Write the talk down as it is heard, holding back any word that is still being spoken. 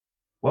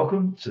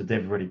Welcome to the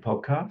Dev Ready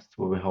podcast,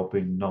 where we're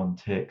helping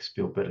non-techs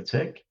build better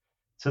tech.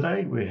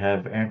 Today we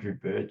have Andrew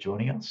Bird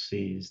joining us.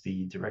 He is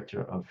the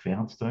director of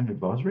Foundstone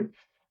Advisory.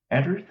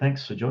 Andrew,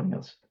 thanks for joining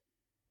us.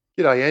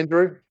 G'day,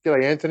 Andrew.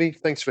 G'day, Anthony.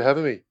 Thanks for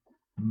having me.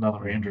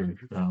 Another Andrew.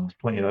 There's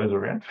plenty of those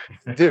around.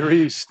 There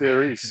is.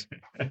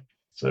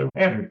 So,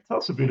 Andrew, tell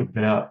us a bit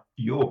about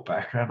your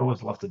background. I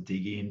always love to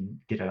dig in,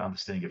 get an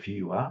understanding of who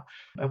you are,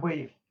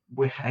 and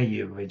how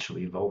you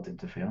eventually evolved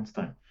into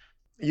Foundstone.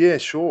 Yeah,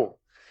 sure.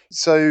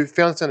 So,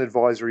 Foundstone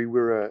Advisory,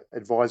 we're an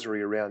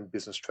advisory around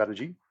business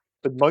strategy,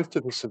 but most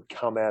of us have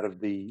come out of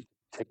the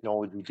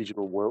technology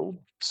digital world.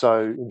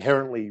 So,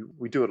 inherently,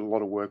 we do a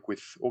lot of work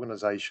with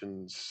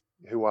organizations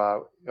who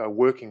are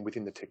working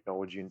within the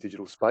technology and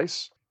digital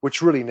space,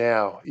 which really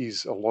now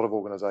is a lot of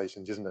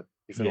organizations, isn't it?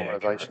 If an Yeah,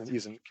 organization correct.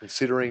 isn't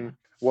considering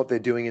what they're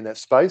doing in that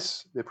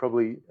space, they're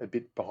probably a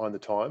bit behind the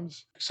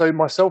times. So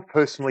myself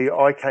personally,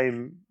 I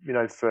came,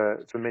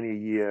 for many a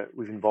year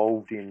was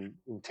involved in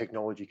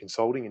technology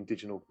consulting and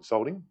digital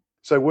consulting.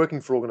 So working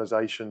for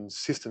organizations,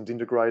 systems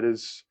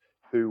integrators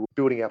who were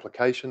building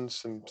applications,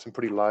 some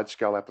pretty large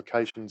scale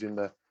applications in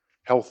the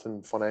health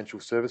and financial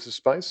services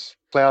space,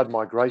 cloud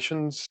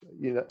migrations,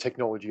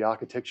 technology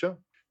architecture,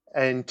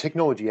 and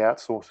technology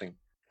outsourcing.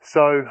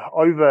 So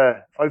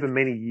over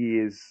many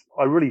years,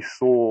 I really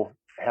saw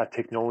how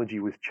technology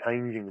was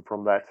changing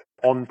from that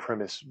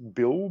on-premise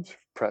build,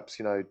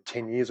 perhaps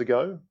 10 years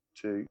ago,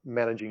 to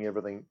managing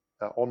everything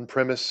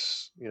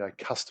on-premise,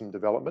 custom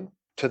development,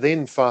 to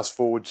then fast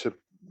forward to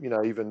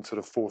even sort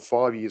of 4 or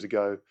 5 years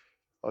ago.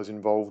 I was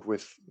involved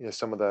with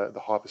some of the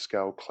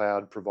hyperscale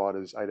cloud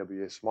providers,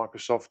 AWS,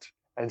 Microsoft,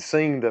 and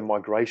seeing the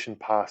migration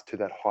path to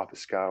that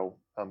hyperscale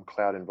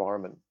cloud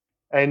environment.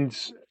 And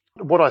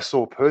what I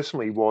saw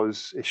personally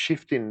was a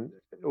shift in,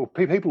 or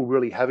people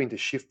really having to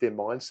shift their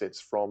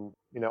mindsets from,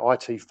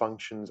 IT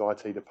functions,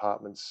 IT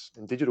departments,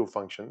 and digital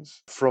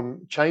functions,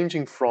 from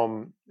changing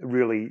from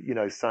really,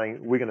 saying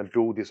we're going to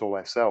build this all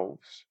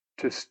ourselves,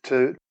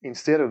 to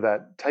instead of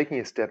that, taking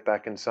a step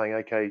back and saying,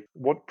 okay,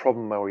 what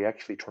problem are we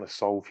actually trying to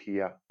solve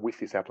here with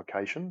this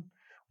application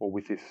or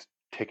with this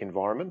tech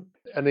environment?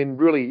 And then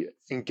really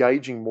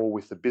engaging more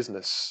with the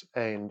business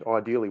and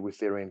ideally with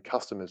their end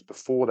customers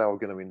before they were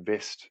going to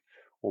invest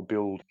or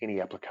build any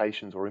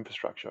applications or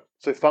infrastructure.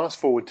 So fast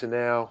forward to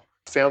now,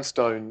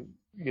 Foundstone,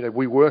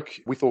 we work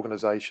with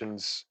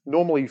organizations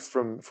normally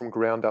from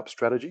ground up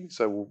strategy.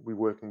 So we'll be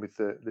working with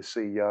the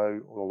CEO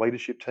or the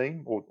leadership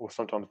team or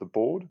sometimes the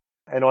board.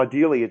 And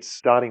ideally, it's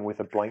starting with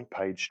a blank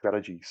page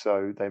strategy.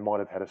 So they might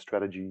have had a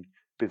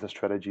business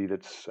strategy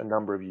that's a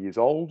number of years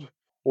old,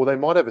 or they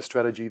might have a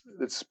strategy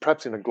that's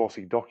perhaps in a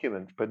glossy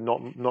document, but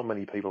not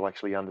many people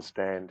actually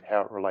understand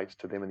how it relates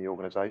to them in the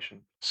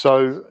organization.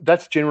 So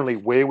that's generally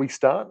where we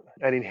start.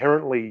 And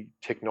inherently,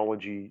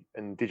 technology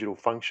and digital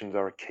functions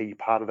are a key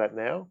part of that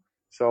now.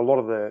 So a lot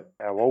of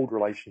our old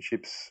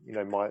relationships,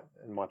 in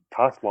my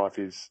past life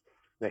is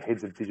the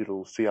heads of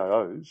digital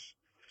CIOs,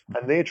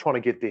 and they're trying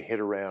to get their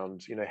head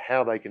around,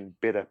 how they can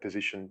better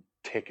position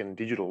tech and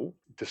digital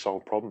to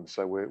solve problems.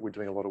 So we're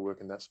doing a lot of work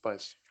in that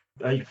space.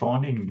 Are you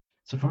finding,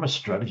 so from a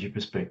strategy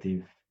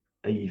perspective,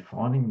 are you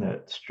finding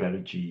that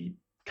strategy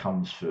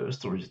comes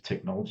first, or is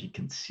technology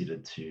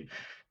considered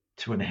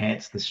to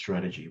enhance the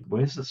strategy?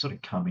 Where does it sort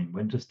of come in?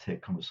 When does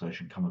tech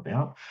conversation come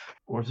about?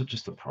 Or is it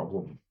just a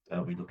problem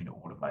are we looking to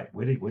automate?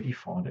 Where do you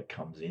find it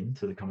comes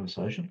into the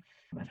conversation?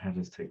 And how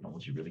does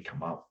technology really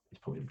come up? Is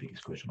probably the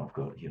biggest question I've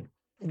got here.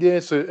 Yeah,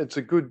 so it's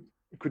a good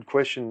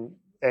question,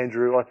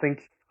 Andrew. I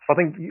think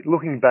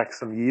looking back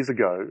some years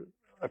ago,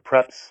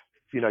 perhaps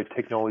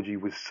technology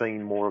was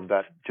seen more of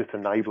that just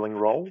enabling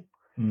role.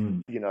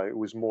 Mm, It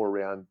was more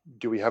around,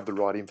 do we have the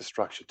right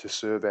infrastructure to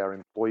serve our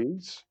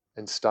employees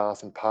and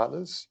staff and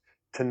partners?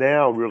 To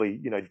now, really,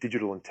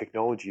 digital and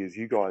technology, as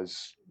you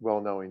guys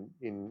well know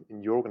in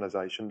your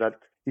organization, that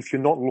if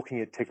you're not looking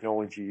at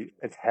technology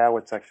at how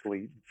it's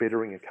actually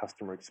bettering a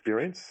customer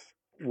experience,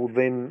 well,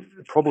 then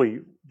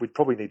we'd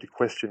probably need to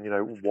question,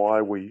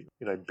 why we,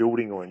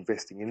 building or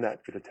investing in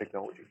that bit of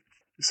technology.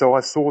 So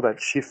I saw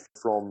that shift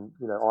from,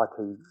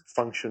 IT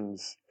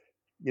functions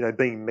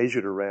being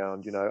measured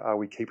around, are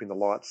we keeping the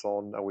lights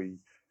on?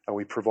 Are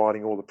we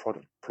providing all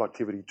the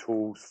productivity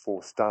tools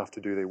for staff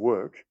to do their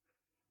work?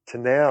 To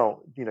now,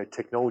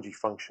 technology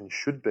functions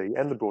should be,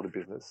 and the broader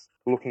business,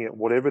 looking at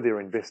whatever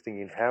they're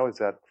investing in, how is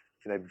that,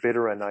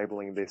 better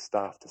enabling their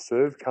staff to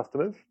serve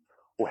customers,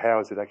 or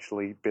how is it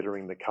actually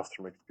bettering the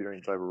customer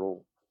experience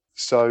overall?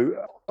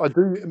 So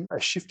a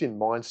shift in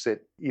mindset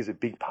is a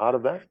big part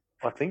of that,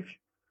 I think.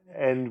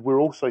 And we're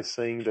also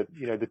seeing that,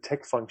 the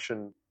tech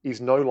function is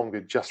no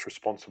longer just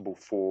responsible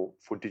for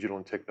digital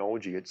and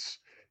technology. It's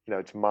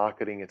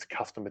marketing, it's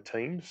customer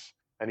teams.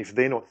 And if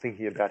they're not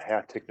thinking about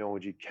how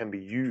technology can be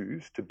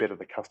used to better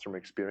the customer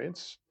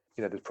experience,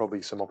 there's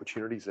probably some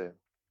opportunities there.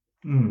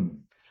 mm.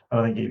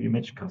 I think you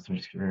mentioned customer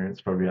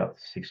experience probably about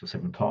 6 or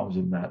 7 times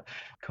in that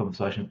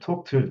conversation.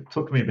 Talk to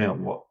me about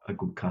what a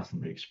good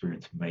customer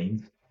experience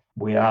means.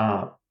 We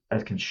are,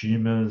 as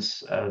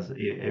consumers, as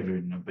ever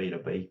in a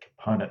B2B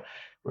component,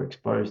 we're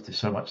exposed to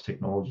so much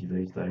technology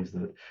these days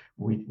that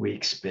we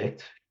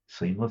expect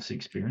seamless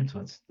experience.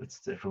 That's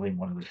definitely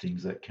one of the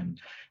things that can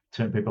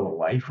turn people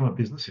away from a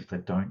business if they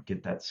don't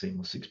get that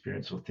seamless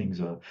experience, or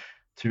things are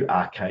too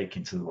archaic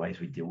into the ways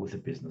we deal with a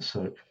business.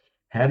 So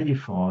how do you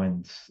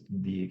find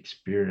the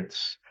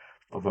experience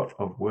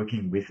of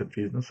working with a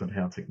business and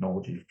how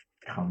technology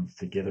comes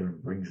together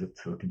and brings it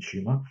to a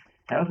consumer?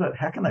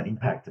 How can that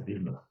impact a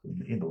business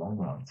in the long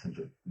run in terms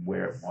of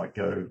where it might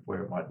go,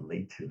 where it might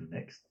lead to in the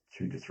next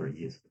 2 to 3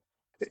 years?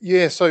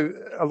 Yeah, so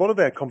a lot of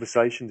our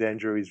conversations,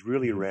 Andrew, is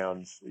really Mhm.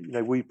 around,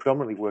 we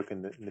predominantly work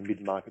in the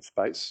mid-market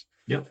space.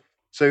 Yep.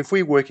 So if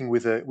we're working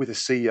with a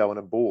CEO and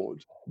a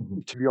board,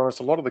 Mhm. to be honest,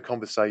 a lot of the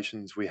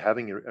conversations we're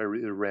having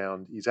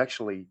around is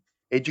actually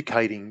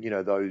educating,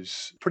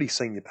 those pretty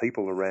senior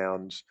people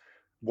around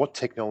what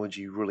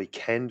technology really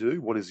can do,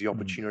 what is the Mhm.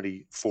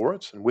 opportunity for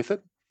it and with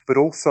it, but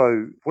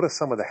also what are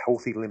some of the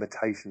healthy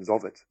limitations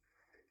of it.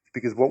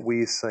 Because what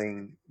we're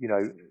seeing,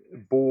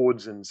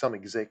 boards and some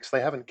execs,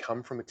 they haven't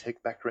come from a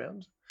tech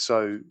background.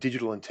 So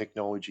digital and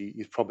technology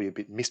is probably a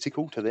bit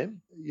mystical to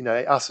them.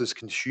 Us as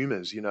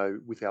consumers,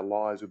 with our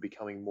lives, we're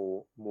becoming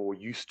more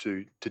used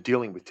to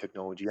dealing with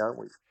technology, aren't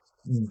we?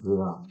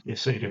 Yeah. You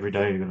see it every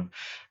day. You've got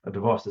a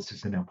device that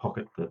sits in our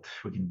pocket that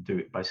we can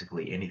do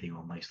basically anything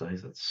on these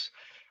days. It's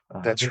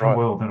a That's different right.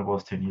 world than it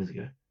was 10 years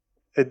ago.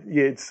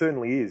 Yeah, it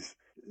certainly is.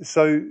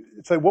 So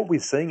what we're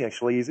seeing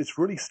actually is it's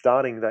really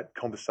starting that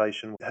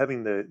conversation,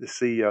 having the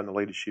CEO and the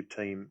leadership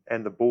team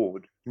and the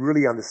board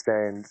really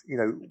understand,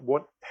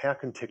 how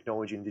can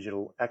technology and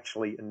digital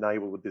actually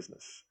enable the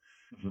business.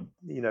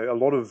 Mhm. A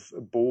lot of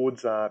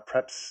boards are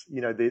perhaps,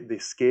 they're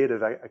scared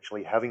of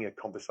actually having a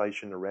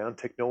conversation around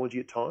technology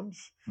at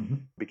times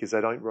Mhm. because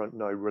they don't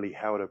know really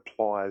how it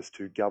applies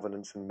to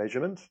governance and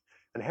measurement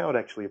and how it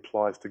actually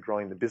applies to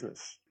growing the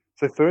business.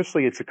 So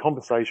firstly, it's a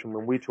conversation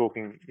when we're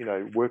talking,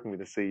 working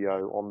with the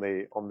CEO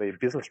on their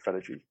business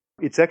strategy.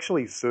 It's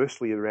actually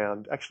firstly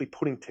around actually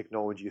putting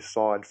technology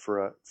aside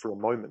for a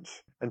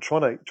moment and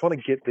trying to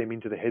get them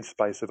into the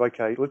headspace of,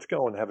 okay, let's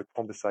go and have a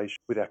conversation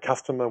with our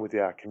customer, with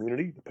our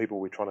community, the people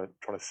we're trying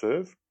to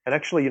serve. And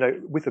actually,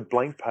 with a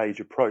blank page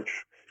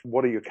approach,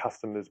 what are your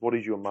customers? What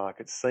is your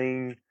market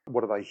seeing?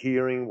 What are they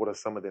hearing? What are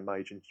some of their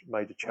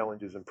major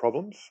challenges and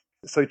problems?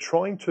 So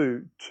trying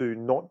to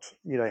not,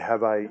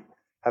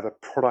 have a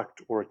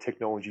product or a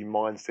technology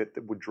mindset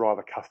that would drive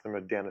a customer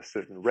down a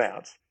certain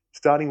route,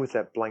 starting with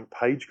that blank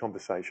page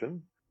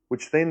conversation,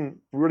 which then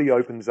really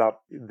opens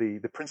up the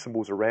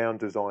principles around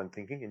design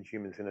thinking and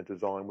human-centered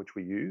design, which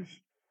we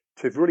use,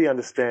 to really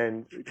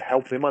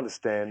help them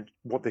understand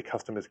what their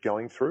customer's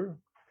going through.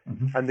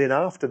 Mhm. And then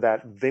after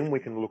that, then we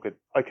can look at,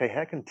 okay,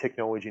 how can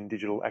technology and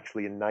digital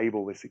actually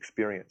enable this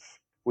experience?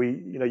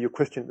 Your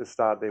question at the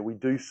start there, we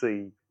do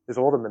see there's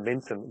a lot of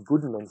momentum,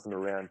 good momentum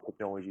around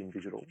technology and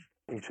digital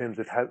in terms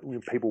of how,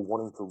 people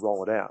wanting to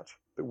roll it out.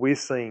 But we're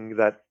seeing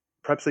that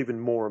perhaps even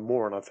more and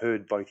more, and I've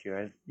heard both you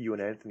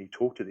and Anthony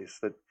talk to this,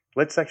 that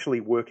let's actually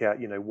work out,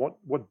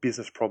 what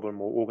business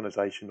problem or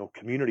organization or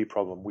community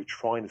problem we're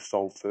trying to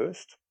solve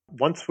first.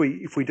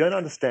 If we don't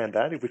understand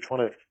that, if we're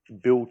trying to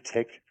build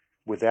tech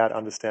without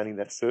understanding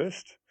that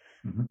first,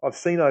 Mhm. I've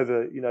seen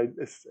over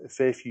a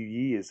fair few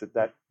years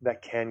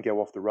that can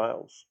go off the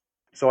rails.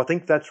 So I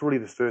think that's really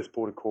the first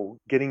port of call,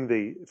 getting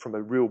from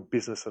a real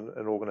business and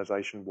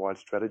organization wide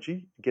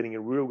strategy, getting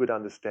a real good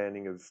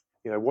understanding of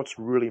what's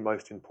really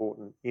most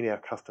important in our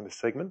customer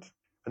segment,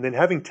 and then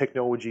having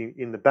technology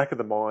in the back of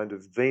the mind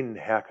of then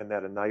how can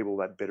that enable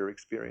that better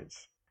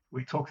experience.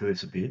 We talked to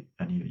this a bit,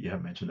 and you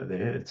have mentioned it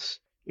there. It's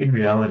in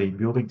reality,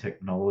 building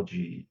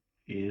technology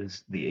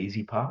is the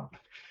easy part.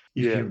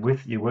 If Yeah,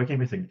 you're working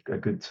with a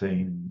good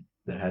team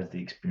that has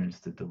the experience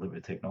to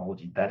deliver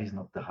technology, that is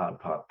not the hard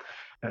part.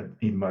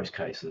 In most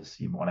cases,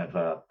 you might have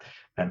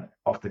an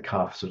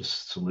off-the-cuff sort of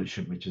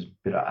solution, which is a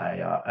bit of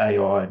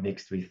AI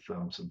mixed with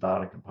some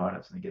data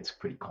components, and it gets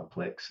pretty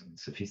complex and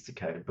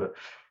sophisticated. But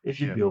if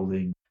you're yeah,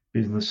 building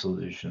business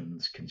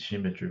solutions,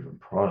 consumer-driven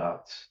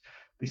products,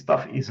 this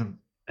stuff isn't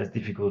as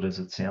difficult as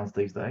it sounds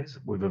these days.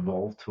 We've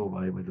evolved to a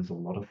way where there's a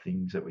lot of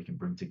things that we can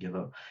bring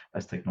together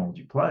as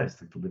technology players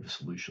to deliver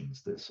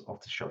solutions. There's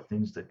off-the-shelf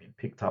things that have been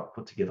picked up,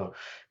 put together,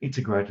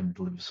 integrated, and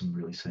deliver some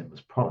really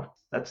seamless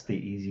products. That's the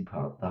easy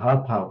part. The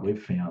hard part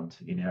we've found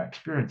in our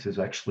experience is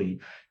actually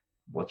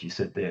what you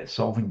said there,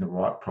 solving the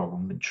right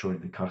problem, ensuring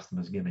the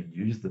customer is going to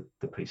use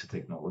the piece of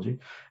technology,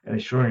 and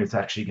ensuring it's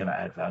actually going to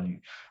add value.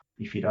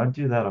 If you don't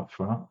do that up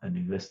front and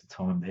invest the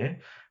time there,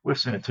 we've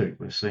seen it too.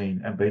 We've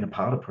seen and been a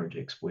part of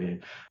projects where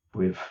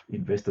we've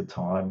invested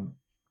time,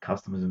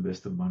 customers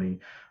invested money,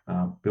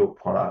 built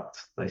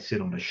products, they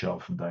sit on a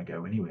shelf and don't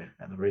go anywhere.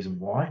 And the reason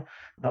why,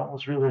 no one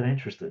was really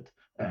interested.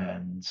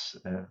 And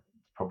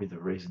probably the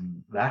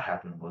reason that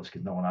happened was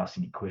because no one asked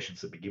any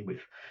questions to begin with.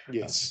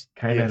 yes,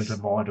 Came out of the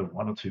yes. mind of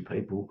one or two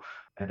people,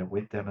 and it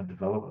went down a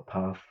development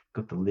path,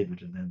 got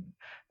delivered, and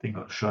then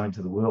got shown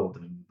to the world,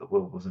 and the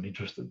world wasn't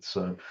interested.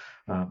 So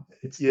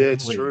it's Yeah,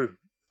 it's definitely, true.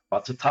 but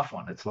it's a tough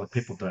one. It's like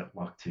people don't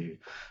like to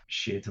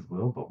share to the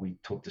world, but we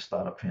talk to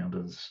startup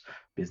founders,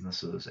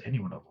 businesses,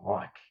 anyone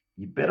alike.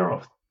 You're better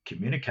off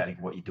communicating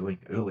what you're doing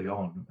early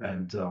on, Mm.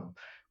 and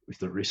with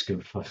the risk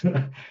of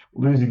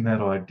losing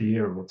that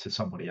idea or to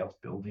somebody else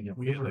building it,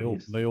 Well, yeah, whatever they it all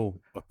is. they all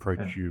Yeah.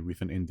 approach you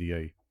with an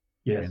NDA, and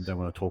they Yes.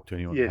 want to talk to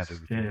anyone and have Yes.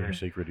 everything very Yeah.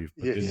 secretive.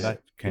 But then Yes. Yeah.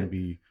 that Yeah. can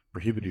be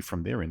prohibitive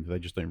from their end. They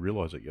just don't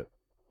realize it yet.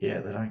 Yeah.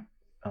 They don't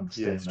Yeah,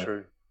 understand it's that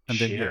true. And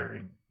then, yeah,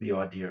 sharing the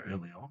idea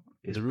early on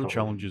is the real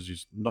challenge probably.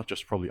 is not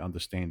just probably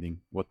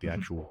understanding what the Mhm.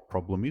 actual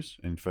problem is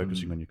and Mm.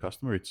 focusing on your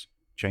customer. It's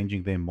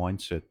changing their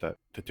mindset that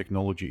the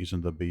technology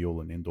isn't the be all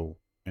and end all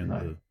and No.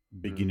 the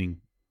Mm.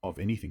 beginning of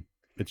anything.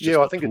 It's Yeah, just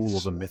I a think tool of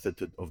it's a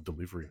method of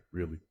delivery,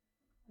 really.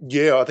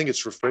 yeah, I think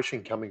it's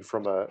refreshing coming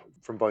from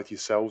both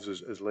yourselves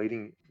as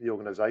leading the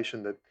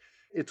organisation that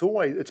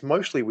it's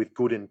mostly with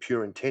good and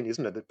pure intent,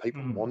 isn't it? That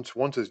people Mm.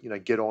 want to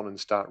get on and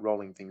start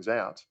rolling things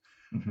out.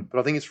 Mhm. But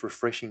I think it's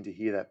refreshing to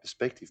hear that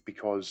perspective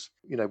because,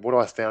 what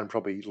I found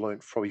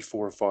learnt probably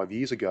 4 or 5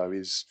 years ago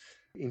is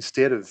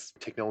instead of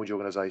technology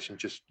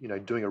organizations just,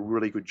 doing a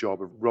really good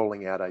job of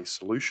rolling out a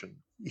solution,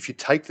 if you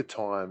take the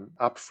time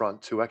up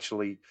front to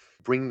actually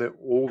bring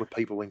all the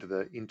people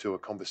into a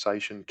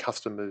conversation,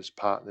 customers,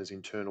 partners,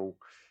 internal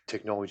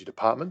technology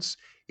departments,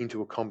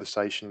 into a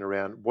conversation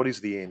around what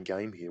is the end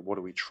game here? What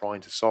are we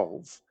trying to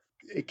solve?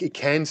 It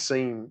can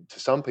seem to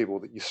some people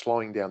that you're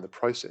slowing down the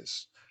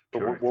process, but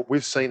Correct. what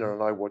we've seen, Mhm.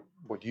 and I know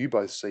what you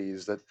both see,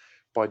 is that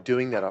by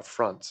doing that up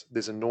front,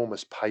 there's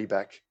enormous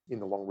payback in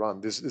the long run.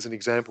 There's an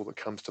example that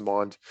comes to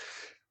mind,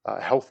 a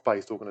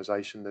health-based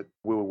organisation that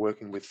we were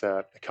working with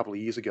a couple of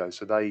years ago.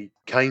 So they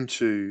came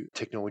to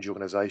technology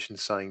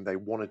organisations saying they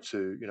wanted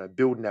to,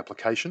 build an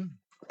application,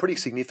 a pretty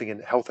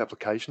significant health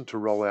application to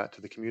roll out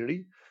to the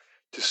community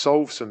to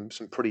solve some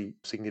pretty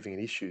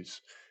significant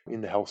issues in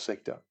the health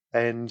sector.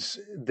 And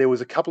there was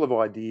a couple of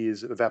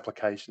ideas of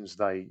applications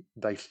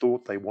they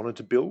thought they wanted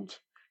to build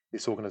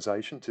this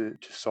organization to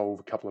solve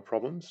a couple of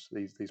problems,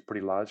 these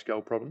pretty large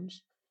scale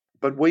problems.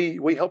 But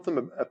we helped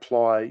them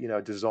apply,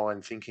 a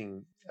design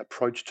thinking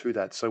approach to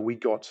that. So we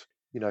got,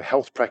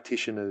 health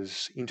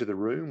practitioners into the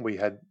room. We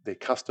had their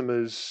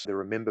customers.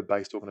 They're a member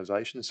based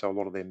organization, so a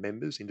lot of their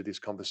members into this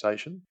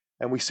conversation.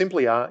 And we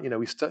simply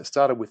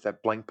started with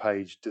that blank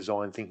page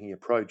design thinking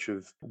approach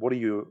of what are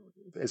you,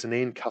 as an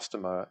end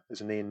customer,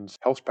 as an end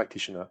health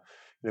practitioner,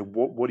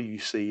 what do you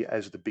see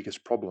as the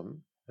biggest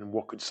problem and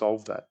what could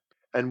solve that?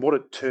 And what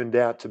it turned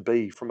out to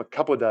be from a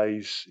couple of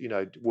days,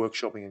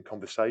 workshopping and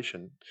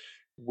conversation,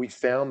 we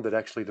found that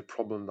actually the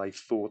problem they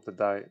thought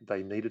that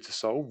they needed to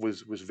solve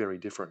was very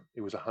different.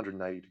 It was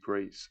 180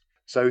 degrees.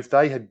 So if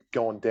they had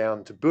gone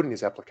down to building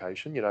this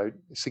application,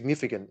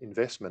 significant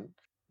investment,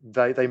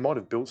 they might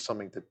have built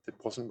something that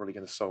wasn't really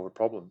going to solve a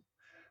problem.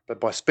 But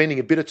by spending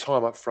a bit of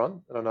time up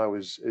front, and I know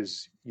as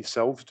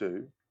yourselves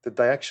do, that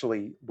they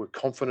actually were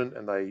confident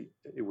and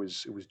it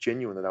was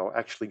genuine that they were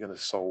actually going to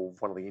solve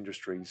one of the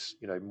industry's,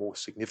 more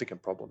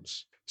significant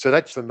problems. So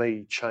that for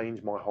me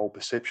changed my whole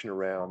perception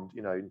around,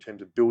 in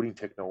terms of building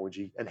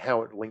technology and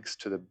how it links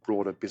to the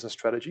broader business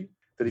strategy.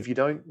 That Yep. if you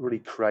don't really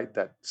create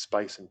that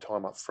space and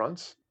time up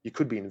front, you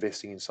could be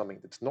investing in something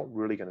that's not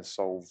really going to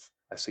solve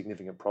a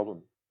significant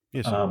problem.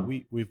 Yeah, so Um,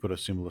 we've got a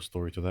similar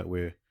story to that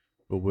where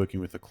we're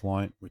working with a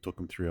client. We took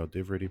them through our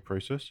dev ready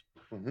process,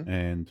 Hmm.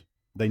 and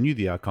they knew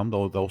the outcome. They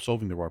were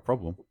solving the right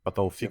problem, but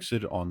they were Yep. fixed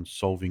on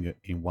solving it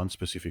in one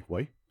specific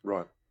way.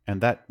 Right. And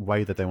that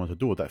way that they wanted to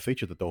do it, that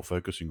feature that they were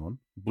focusing on,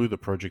 blew the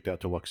project out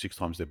to like 6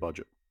 times their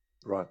budget.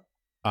 Right.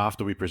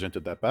 After we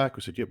presented that back,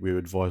 we said, yep, we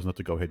advise not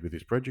to go ahead with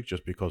this project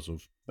just because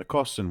of the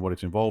costs and what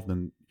it's involved,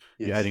 and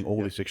you're Yes. adding all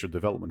Yep. this extra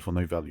development for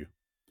no value.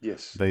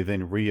 Yes. They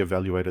then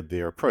re-evaluated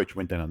their approach,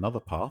 went down another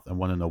path, and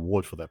won an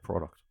award for that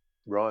product.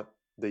 Right.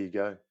 There you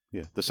go.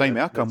 Yeah, the same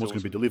outcome That's was going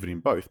to be awesome. delivered in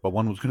both, but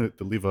one was going to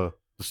deliver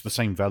the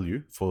same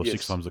value for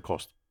 6 times the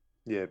cost.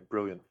 Yeah,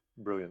 brilliant.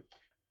 Brilliant.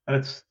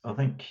 and I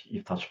think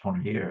you've touched upon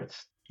it here.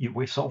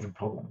 We're solving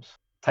problems.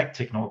 Put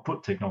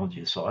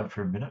technology aside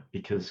for a minute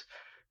because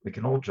we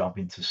can all jump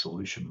into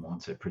solution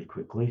mindset pretty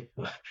quickly.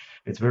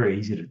 It's very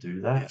easy to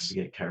do that. Yes. We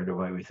get carried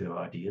away with our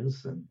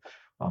ideas, and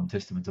I'm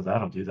testament to that.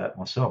 I'll do that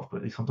myself.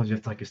 But sometimes you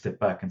have to take a step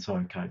back and say,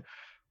 okay,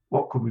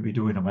 what could we be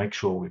doing to make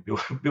sure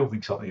we're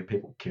building something that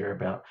people care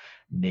about,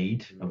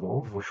 need,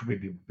 evolve, or should we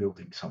be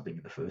building something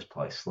in the first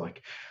place?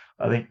 Like,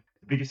 I think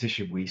the biggest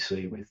issue we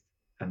see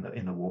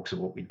in the walks of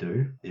what we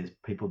do is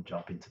people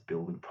jump into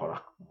building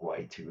product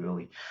way too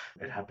early.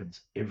 It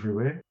happens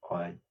everywhere.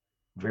 I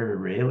very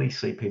rarely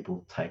see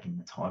people taking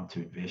the time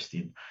to invest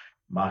in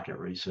market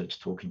research,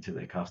 talking to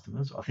their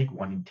customers. I think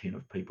 1 in 10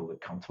 of people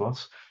that come to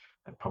us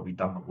have probably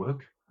done the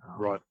work.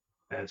 Right.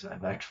 As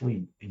have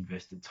actually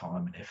invested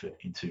time and effort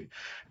into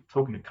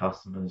talking to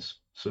customers,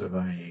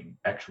 surveying,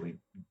 actually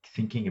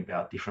thinking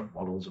about different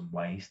models and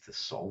ways to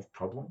solve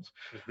problems,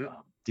 Hmm.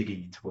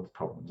 digging into what the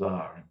problems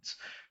are. And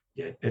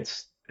it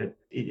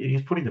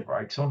is putting the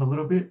brakes on a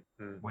little bit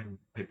Mm. when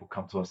people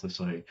come to us. They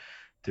say,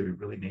 "Do we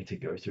really need to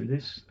go through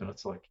this?" And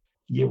it's like,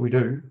 "Yeah, we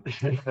do."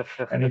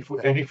 and if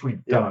we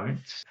Yep.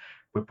 don't,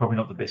 we're probably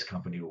not the best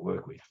company to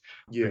work with.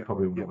 We Yeah.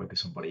 probably want to Yep. work with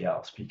somebody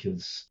else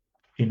because,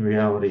 in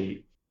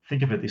reality,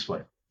 think of it this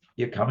way: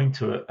 you're coming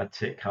to a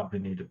tech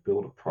company to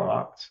build a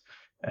product,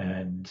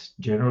 And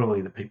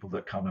generally, the people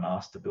that come and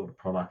ask to build a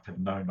product have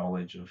no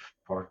knowledge of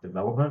product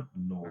development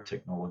nor Mm.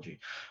 technology.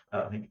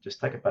 I think just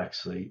take a back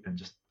seat and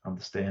just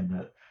understand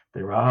that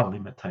there are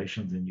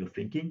limitations in your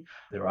thinking.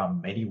 There are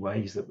many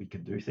ways that we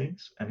can do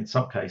things. And in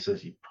some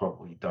cases, you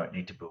probably don't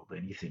need to build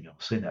anything.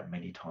 I've seen that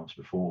many times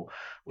before,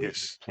 where you can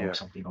Yes. just plug Yeah.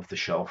 something off the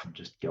shelf and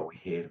just go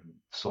ahead and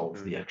solve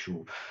Mm. the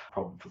actual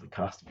problem for the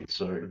customer.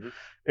 So Mhm.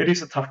 it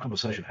is a tough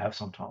conversation to have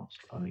sometimes.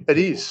 I think It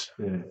people, is.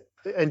 yeah.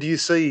 And do you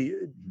see,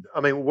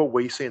 I mean, what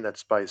we see in that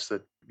space,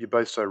 that you're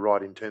both so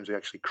right in terms of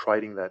actually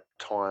creating that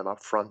time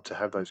up front to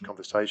have those Mhm.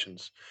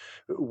 conversations.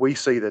 We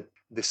see that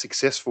the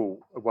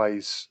successful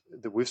ways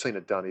that we've seen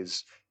it done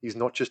is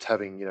not just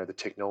having, the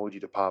technology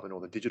department or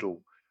the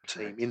digital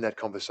team Correct. in that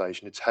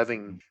conversation. It's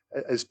having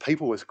Mhm. as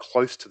people as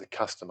close to the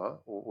customer,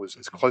 or as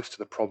Mhm. close to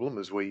the problem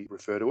as we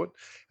refer to it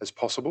as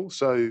possible.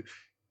 So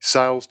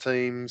sales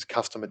teams,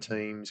 customer Mhm.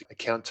 teams,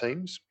 account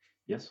teams.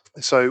 Yes.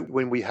 So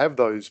when we have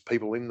those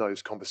people in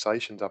those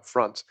conversations up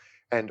front,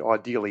 and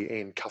ideally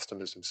end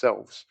customers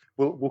themselves,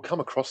 we'll come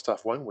across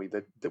stuff, won't we?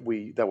 That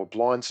were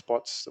blind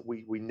spots that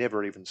we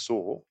never even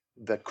saw,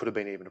 that could have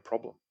been even a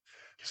problem.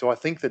 So I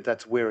think that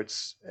that's where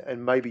it's,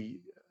 and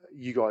maybe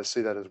you guys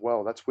see that as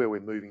well. That's where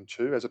we're moving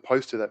to, as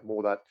opposed to that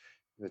more that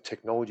the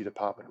technology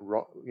department,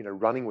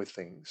 running with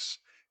things.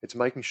 It's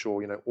making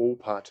sure all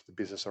parts of the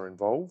business are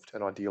involved,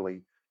 and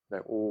ideally,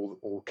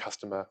 all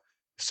customer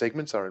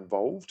segments are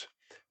involved,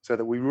 so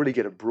that we really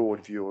get a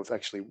broad view of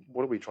actually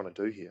what are we trying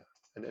to do here,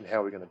 and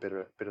how are we going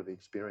to better the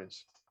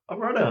experience. I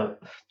wrote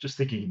just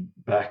thinking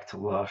back to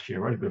last year,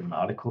 I wrote a bit of an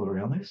article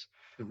around this.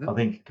 Hmm. I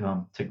think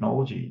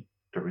technology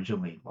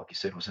originally, like you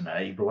said, was an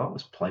enabler,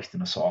 was placed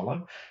in a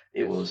silo.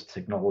 It Yes. was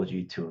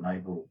technology to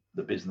enable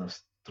the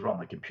business to run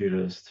the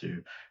computers,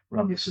 to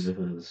run the Yes.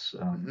 servers,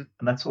 Hmm.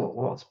 and that's all it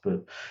was.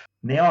 But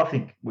now I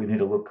think we need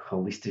to look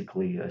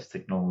holistically as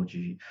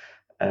technology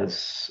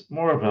as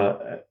more of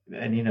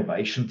an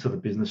innovation to the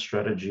business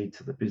strategy,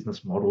 to the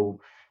business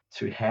model,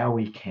 to how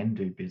we can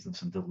do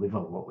business and deliver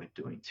what we're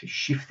doing, to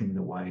shifting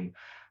the way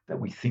that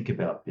we think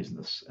about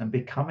business and Mm.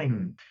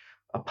 becoming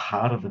a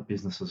part of the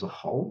business as a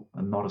whole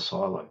and not a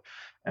silo.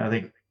 And I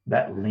think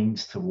that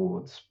leans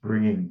towards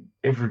bringing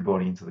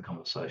everybody into the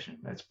conversation.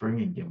 That's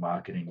bringing your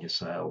marketing, your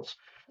sales,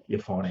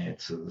 your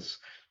finances,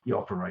 your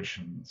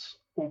operations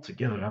all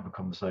together to have a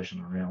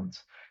conversation around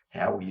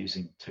how we're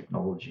using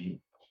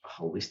technology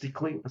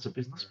holistically as a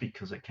business, Mm.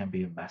 because it can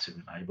be a massive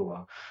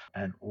enabler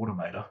and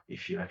automator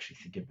if you actually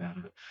think about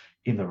it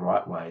in the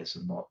right ways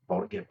and not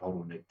get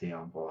bottlenecked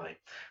down by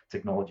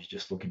technology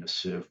just looking to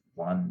serve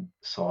one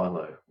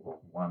silo or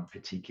one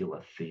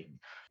particular thing.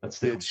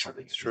 That's Yeah, definitely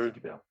something it's that we true.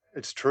 think about.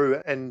 It's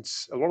true. And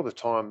a lot of the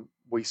time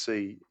we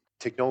see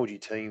technology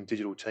teams,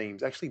 digital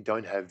teams actually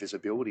don't have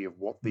visibility of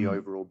what the Mm,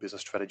 overall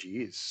business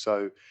strategy is.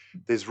 So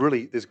there's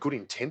good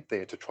intent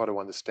there to try to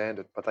understand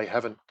it, but they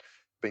haven't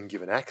been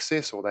given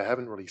access, or they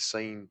haven't really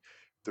seen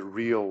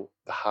the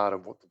heart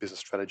of what the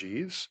business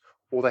strategy is,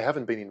 or they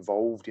haven't been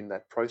involved in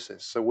that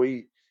process. So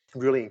we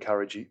really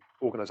encourage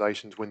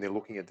organizations, when they're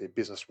looking at their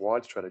business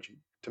wide strategy,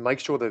 to make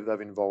sure that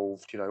they've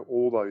involved,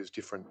 all those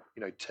different,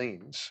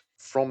 teams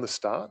from the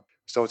start.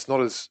 So it's not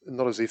as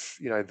if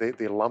they're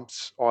either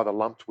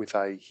lumped with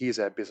a here's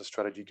our business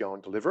strategy, go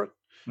and deliver it,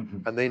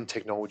 mhm. and then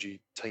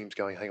technology teams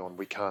going, hang on,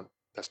 we can't,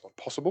 that's not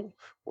possible,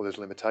 or there's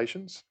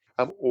limitations,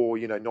 or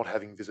not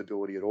having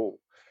visibility at all.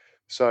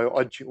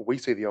 So we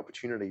see the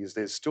opportunity is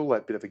there's still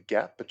that bit of a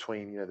gap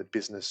between the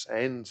business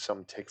and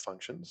some tech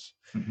functions,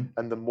 Mhm.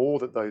 and the more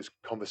that those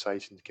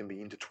conversations can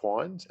be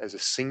intertwined as a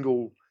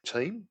single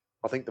team,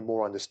 I think the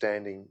more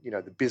understanding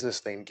the business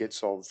then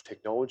gets of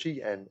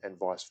technology, and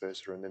vice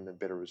versa, and then the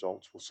better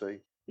results we'll see.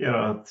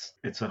 Yeah,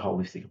 it's a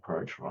holistic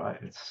approach, right?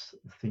 It's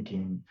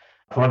thinking.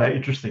 I find that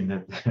interesting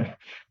that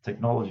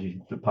technology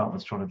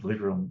department's trying to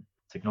deliver on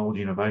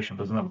technology innovation,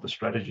 doesn't know what the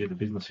strategy of the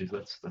business is.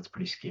 That's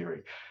pretty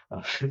scary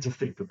to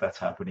think that that's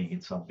happening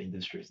in some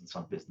industries and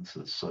some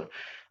businesses. So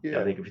yeah, I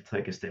Yeah. think if you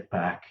take a step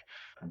back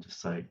and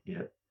just say,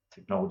 yeah,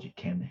 technology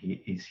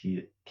is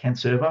here, can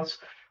serve us,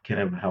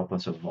 can help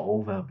us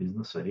evolve our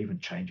business and even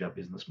change our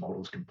business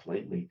models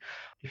completely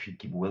if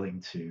you're willing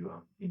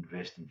to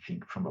invest and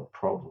think from a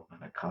problem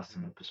and a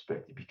customer Mm.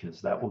 perspective,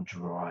 because that will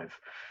drive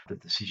the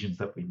decisions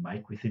that we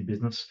make within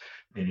business.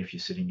 And if you're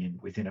sitting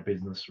within a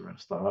business or in a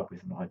startup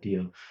with an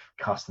idea,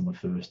 customer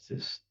first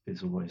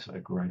is always a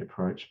great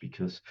approach,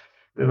 because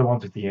they're the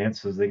ones with the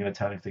answers. They're going to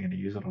tell you if they're going to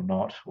use it or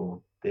not,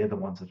 or they're the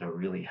ones that are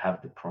really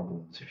have the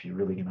problems. If you're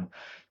really going to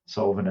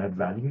solve and add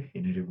value,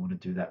 you need to want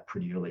to do that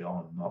pretty early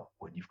on, not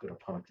when you've got a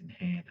product in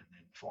hand and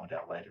then find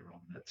out later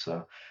on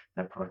that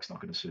that product's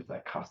not going to serve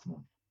that customer.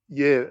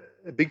 Yeah,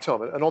 big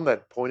time. And on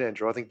that point,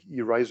 Andrew, I think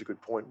you raise a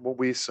good point. What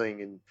we're seeing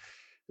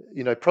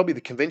in, probably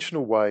the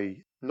conventional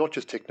way, not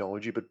just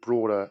technology, but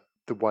broader,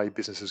 the way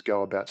businesses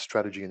go about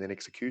strategy and then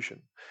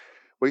execution.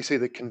 We see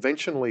that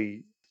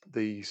conventionally,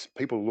 these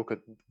people look at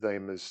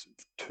them as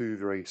two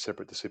very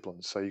separate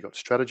disciplines. So you've got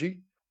strategy,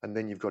 and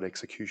then you've got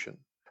execution.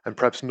 And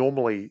perhaps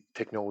normally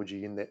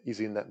technology in that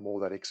is in that more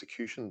that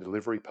execution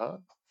delivery part.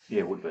 Yeah,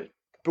 it would be.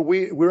 But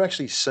we're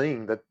actually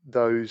seeing that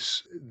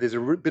there's a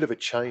bit of a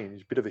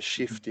change, bit of a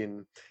shift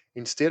in,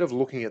 instead of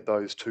looking at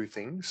those two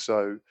things,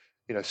 so,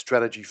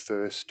 strategy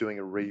first, doing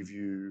a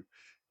review,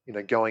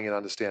 going and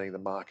understanding the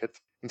market,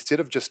 instead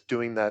of just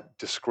doing that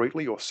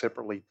discreetly or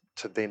separately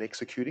to then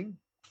executing,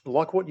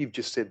 like what you've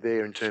just said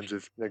there in terms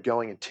of,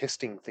 going and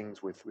testing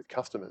things with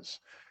customers,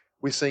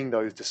 we're seeing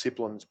those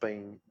disciplines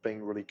being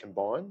really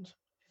combined.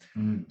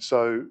 Mm.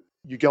 So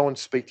you go and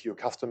speak to your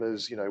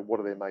customers, what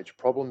are their major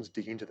problems,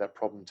 dig into that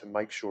problem to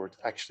make sure it's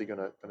actually going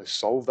to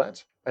solve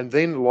that. And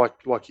then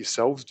like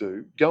yourselves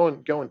do, go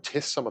and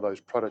test some of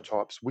those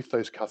prototypes with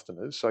those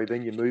customers. So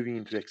then you're moving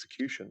into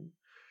execution,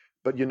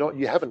 but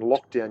you haven't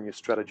locked down your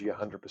strategy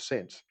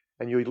 100%.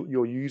 And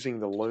you're using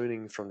the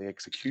learning from the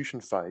execution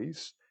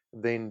phase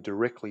then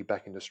directly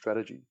back into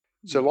strategy.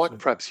 So Yeah, like so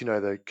perhaps,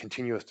 the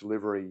continuous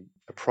delivery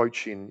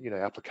approach in,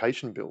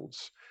 application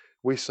builds,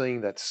 we're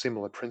seeing that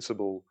similar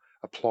principle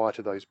apply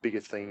to those bigger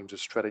themes of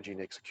strategy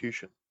and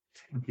execution.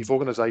 If Mhm.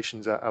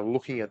 organizations are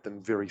looking at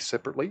them very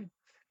separately,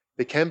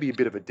 there can be a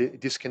bit of a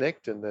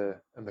disconnect and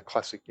the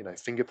classic,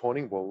 finger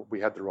pointing. Well, we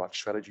had the right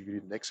strategy, you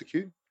didn't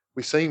execute.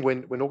 We're seeing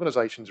when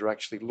organizations are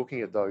actually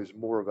looking at those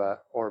more of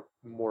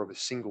a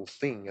single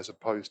thing as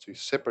opposed to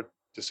separate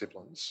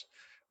disciplines,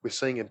 we're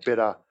seeing a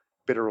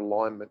better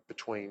alignment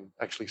between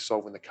actually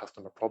solving the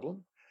customer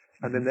problem.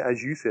 And then, Mhm.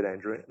 as you said,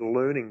 Andrew,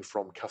 learning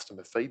from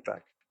customer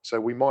feedback. So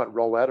we might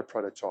roll out a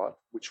prototype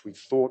which we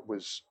thought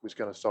was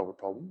going to solve a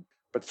problem,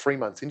 but 3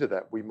 months into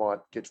that, we might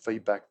get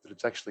feedback that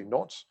it's actually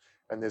not,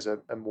 and there's a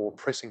more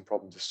pressing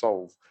problem to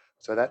solve.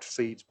 So that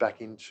feeds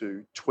back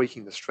into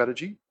tweaking the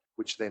strategy,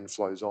 which then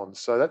flows on.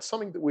 So that's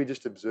something that we're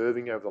just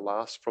observing over the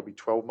last probably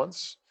 12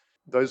 months.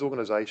 Those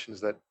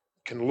organizations that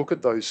can look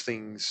at those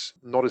things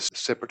not as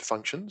separate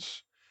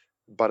functions,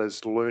 but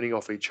as learning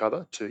off each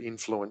other to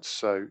influence,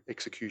 so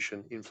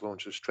execution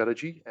influences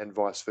strategy and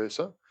vice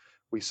versa,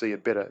 we see a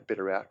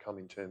better outcome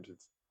in terms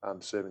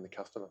of serving the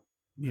customer.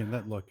 yeah, and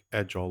that like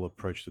agile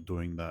approach to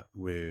doing that,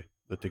 where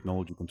the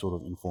technology can sort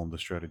of inform the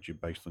strategy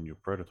based on your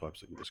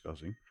prototypes that you're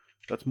discussing,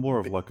 that's more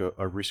of Bi- like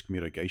a risk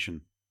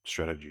mitigation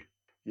strategy.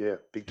 Yeah,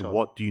 big So time.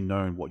 what do you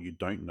know and what you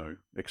don't know?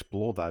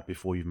 Explore that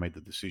before you've made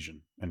the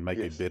decision and make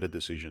a Yes. better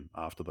decision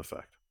after the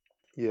fact.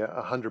 Yeah,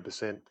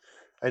 100%.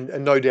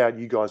 And no doubt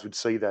you guys would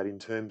see that in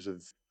terms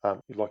of,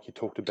 like you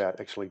talked about,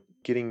 actually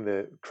creating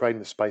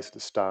the space at the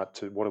start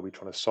to what are we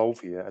trying to solve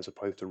here as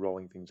opposed to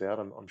rolling things out.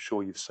 I'm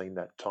sure you've seen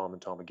that time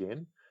and time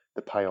again,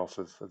 the payoff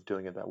of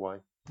doing it that way.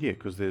 Yeah,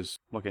 because there's,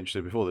 like Andrew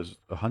said before, there's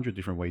 100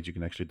 different ways you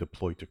can actually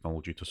deploy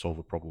technology to solve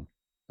a problem.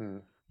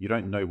 Mm, You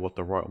don't know what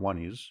the right one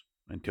is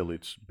until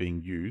it's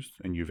being used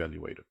and you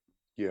evaluate it.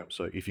 yeah,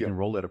 So if you yeah, can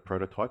roll out a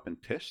prototype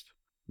and test,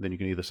 then you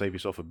can either save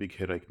yourself a big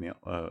headache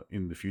now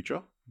in the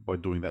future by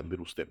doing that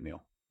little step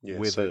now. yeah,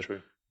 Where so the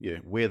true.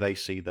 where they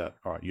see that,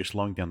 all right, you're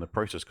slowing down the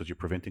process because you're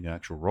preventing an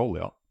actual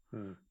rollout,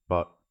 Mm,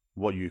 but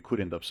what you could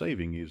end up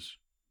saving is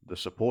the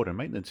support and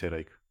maintenance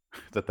headache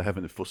that they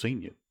haven't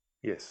foreseen yet.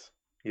 yes,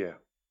 yeah,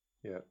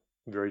 yeah,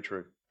 very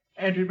true.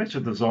 Andrew, you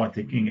mentioned design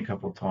thinking a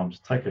couple of times.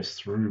 Take us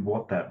through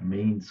what that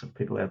means for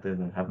people out there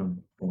that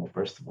haven't been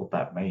abreast of what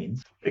that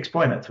means.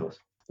 Explain that to us.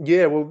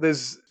 Yeah, well, I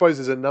suppose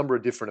there's a number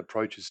of different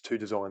approaches to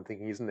design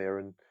thinking, isn't there?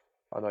 And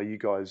I know you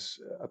guys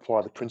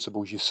apply the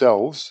principles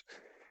yourselves.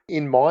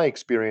 In my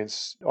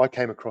experience, I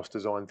came across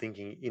design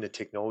thinking in a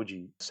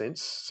technology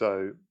sense.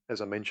 So,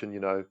 as I mentioned,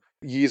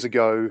 years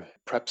ago,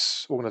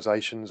 perhaps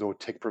organizations or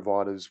tech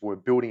providers were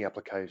building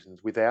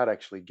applications without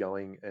actually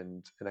going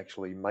and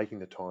actually making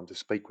the time to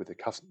speak with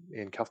the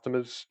end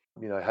customers,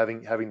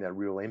 having that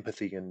real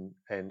empathy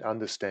and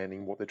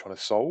understanding what they're trying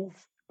to solve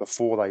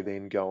before they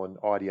then go and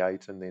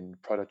ideate and then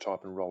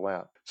prototype and roll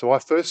out. So I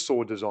first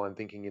saw design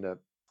thinking in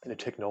a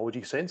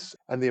technology sense,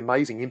 and the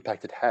amazing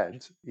impact it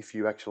had if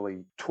you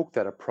actually took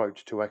that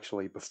approach to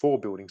actually, before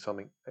building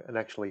something and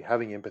actually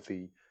having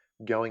empathy,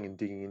 going and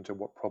digging into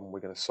what problem we're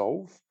going to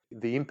solve.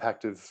 The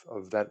impact of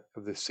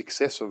the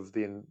success of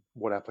then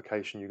what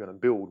application you're going to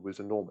build was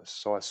enormous.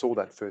 So I saw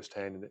that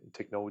firsthand in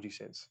technology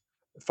sense.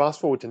 Fast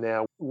forward to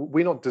now,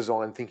 we're not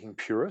design thinking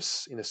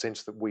purists in a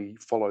sense that we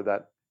follow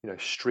that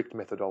strict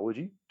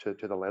methodology to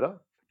the letter.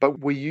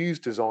 But we use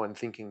design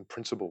thinking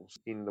principles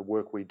in the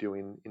work we do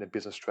in a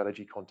business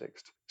strategy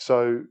context.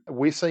 So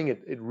we're seeing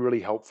it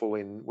really helpful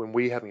in when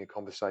we're having a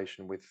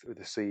conversation with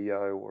the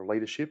CEO or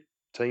leadership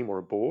team or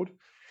a board.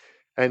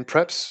 And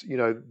perhaps,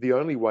 the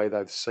only way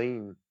they've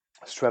seen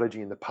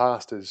strategy in the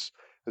past has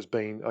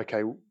been,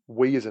 okay,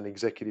 we as an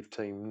executive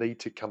team need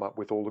to come up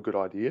with all the good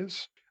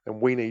ideas and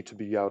we need to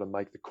be able to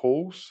make the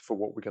calls for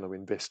what we're going to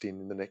invest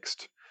in the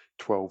next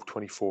 12,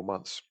 24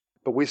 months.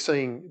 But we're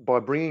seeing by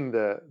bringing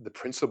the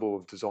principle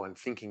of design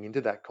thinking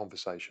into that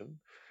conversation,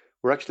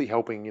 we're actually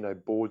helping,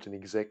 boards and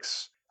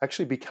execs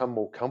actually become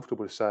more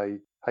comfortable to say,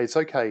 hey, it's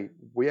okay,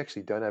 we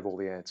actually don't have all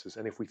the answers.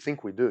 And if we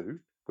think we do,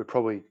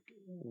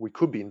 we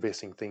could be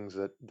investing things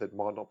that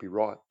might not be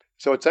right.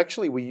 So it's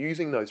actually we're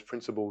using those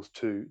principles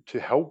to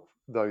help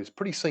those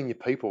pretty senior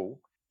people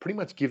pretty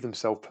much give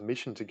themselves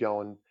permission to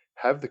go and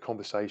have the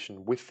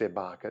conversation with their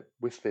market,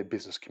 with their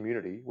business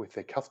community, with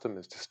their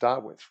customers to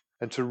start with,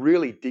 and to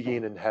really dig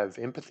in and have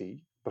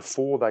empathy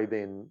before they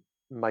then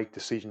make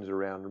decisions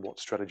around what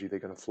strategy they're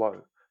going to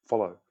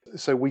follow.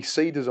 So we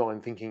see design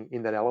thinking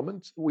in that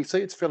element. We see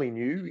it's fairly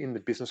new in the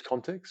business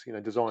context.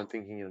 Design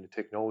thinking in the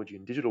technology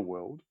and digital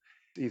world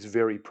is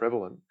very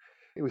prevalent.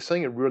 We're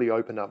seeing it really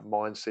open up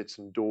mindsets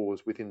and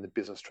doors within the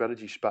business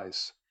strategy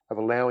space of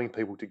allowing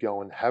people to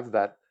go and have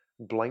that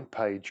blank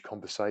page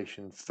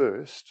conversation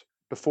first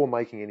before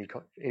making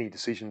any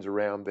decisions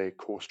around their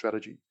core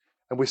strategy.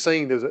 And we're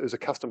seeing there's a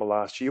customer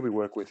last year. We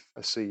work with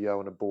a CEO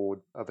and a board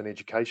of an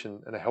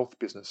education and a health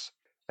business.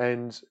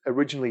 And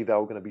originally they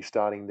were going to be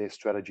starting their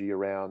strategy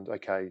around,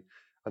 okay,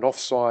 an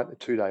offsite, a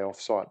 2-day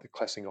offsite, the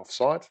classing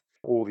offsite,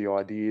 all the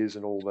ideas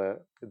and all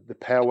the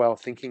powwow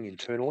thinking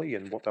internally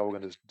and what they were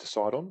going to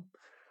decide on.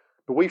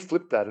 But we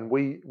flipped that and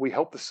we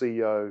helped the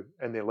CEO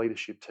and their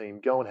leadership team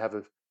go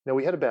and now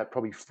we had about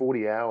probably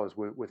 40 hours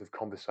worth of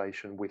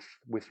conversation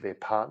with their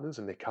partners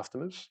and their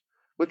customers,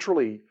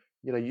 literally,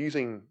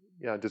 using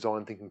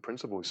design thinking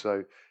principles.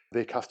 So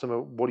their customer,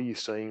 what are you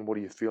seeing? What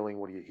are you feeling?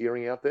 What are you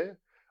hearing out there?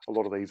 A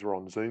lot of these were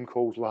on Zoom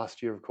calls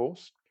last year, of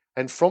course.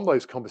 And from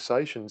those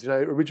conversations,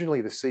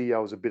 originally the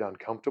CEO was a bit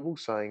uncomfortable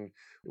saying,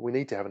 we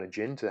need to have an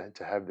agenda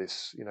to have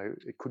this,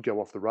 it could go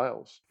off the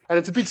rails. And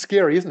it's a bit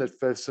scary, isn't it,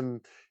 for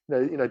some,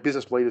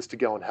 business leaders to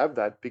go and have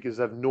that because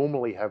they've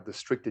normally have the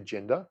strict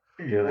agenda.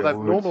 Yeah, Or they they've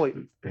would. normally,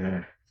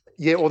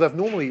 Yeah. or they've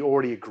normally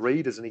already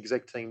agreed as an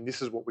exec team,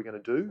 this is what we're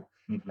going to do.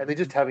 Mhm.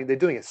 And they're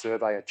doing a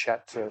survey, a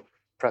chat to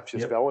perhaps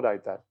just Yep.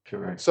 validate that.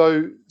 Correct.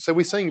 So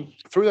we're seeing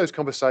through those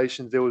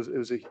conversations,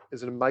 there's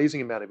an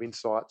amazing amount of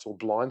insights or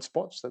blind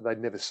spots that they'd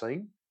never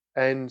seen.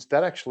 And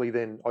that actually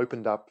then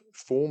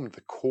formed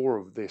the core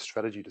of their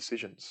strategy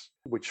decisions,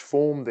 which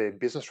formed their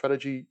business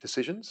strategy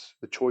decisions,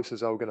 the choices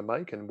they were going to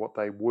make and what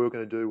they were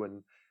going to do,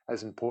 and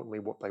as importantly,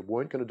 what they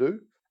weren't going to do.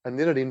 And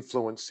then it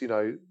influenced,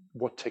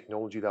 what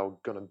technology they were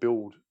going to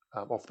build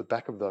off the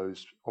back of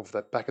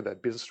that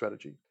business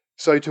strategy.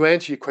 So to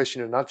answer your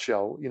question in a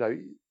nutshell,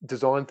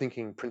 design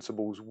thinking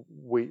principles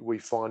we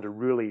find are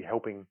really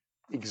helping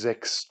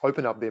execs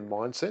open up their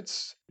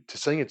mindsets to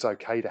seeing it's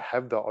okay to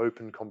have the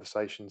open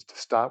conversations to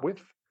start with,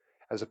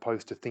 as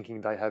opposed to thinking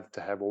they have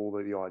to have all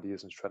the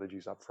ideas and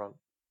strategies up front.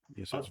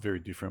 Yeah, so it's very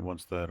different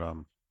once that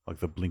like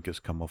the blinkers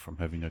come off from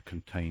having a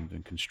contained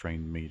and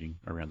constrained meeting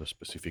around a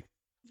specific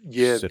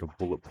Yeah, set of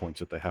bullet points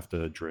that they have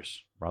to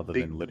address, rather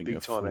big than letting big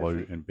it time, flow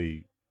Anthony.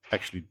 and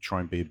actually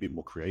try and be a bit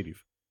more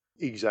creative.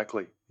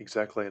 Exactly.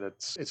 And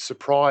it's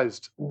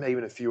surprised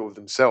even a few of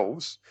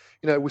themselves.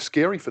 It was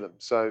scary for them.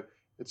 So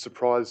it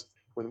surprised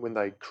when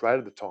they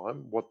created the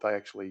time,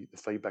 the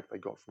feedback they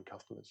got from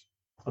customers.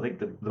 I think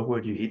the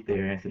word you hit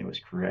there, Anthony, was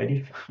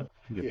creative.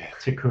 Yep. Yeah.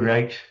 To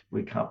create,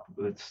 we can't.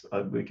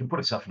 We can put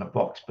ourselves in a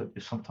box, but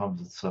sometimes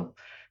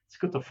it's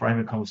good to frame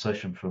a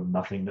conversation from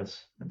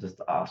nothingness and just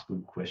ask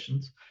good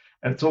questions.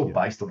 And it's all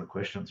Yeah. based on the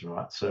questions,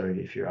 right? So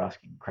if you're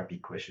asking crappy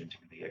questions,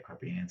 you're going to get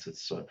crappy answers.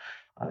 So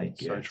I think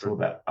So it's true. all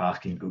about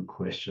asking good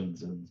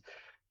questions and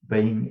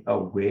being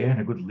aware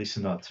and a good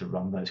listener to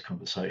run those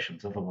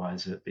conversations.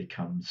 Otherwise, it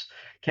can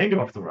go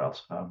off the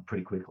rails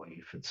pretty quickly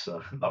if it's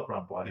not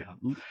run by Yeah.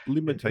 in the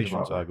Limitations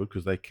right way. are good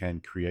because they can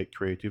create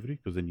creativity,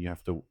 because then you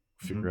have to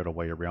figure out a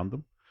way around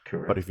them. But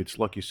Correct. if it's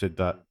like you said,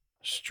 that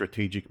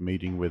strategic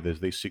meeting where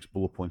there's these 6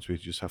 bullet points we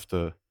just have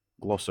to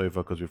gloss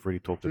over because we've already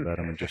talked about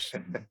them and just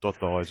dot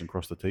the I's and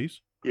cross the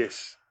T's.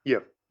 Yes.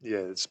 Yep. Yeah,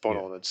 it's spot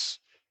Yeah. on. It's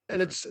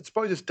Different.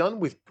 suppose it's done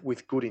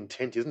with good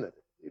intent, isn't it?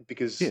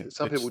 Because Yeah,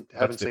 some people that's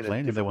haven't their seen it a plan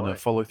and they different want to way.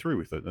 follow through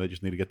with it. And they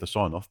just need to get the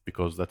sign off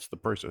because that's the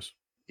process.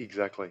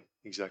 Exactly.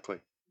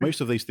 Most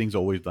of these things are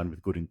always done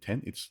with good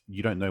intent. It's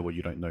you don't know what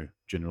you don't know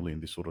generally in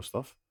this sort of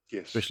stuff.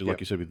 Yes. Especially Yep. like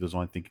you said with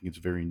design thinking, it's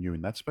very new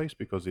in that space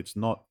because it's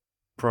not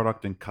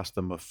product and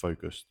customer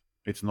focused.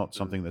 It's not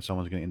something that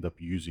someone's going to end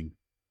up using.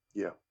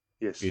 Yeah.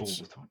 Yes. All It's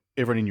the time.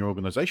 everyone in your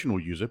organization will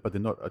use it, but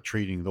they're not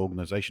treating the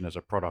organization as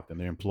a product and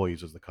their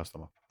employees as the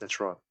customer. That's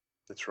right.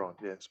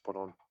 Yeah, spot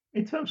on.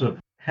 In terms of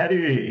how do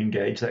you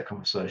engage that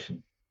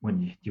conversation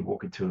when you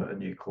walk into a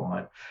new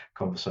client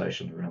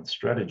conversation around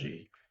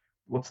strategy?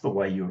 What's the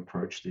way you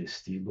approach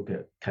this? Do you look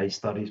at case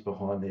studies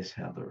behind this,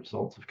 how the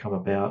results have come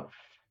about?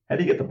 How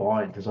do you get the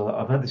buy-in? Because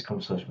I've had this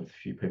conversation with a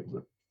few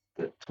people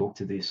that talk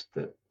to this,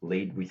 that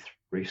lead with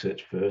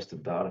research first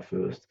and data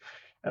first.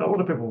 And a lot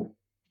of people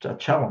are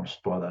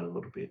challenged by that a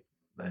little bit.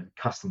 And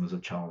customers are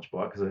challenged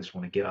by it because they just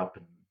want to get up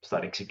and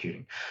start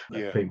executing.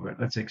 Yeah.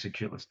 Let's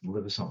execute, let's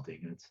deliver something.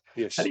 And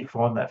Yes. how do you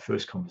find that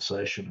first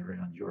conversation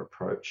around your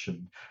approach,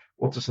 and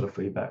what's the sort of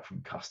feedback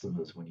from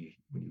customers when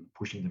you're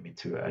pushing them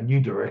into a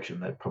new direction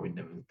they've probably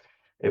never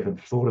ever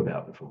thought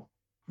about before?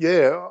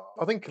 Yeah,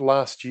 I think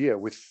last year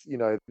with,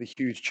 the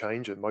huge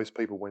change that most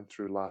people went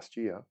through last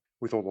year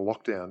with all the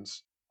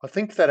lockdowns, I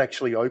think that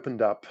actually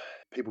opened up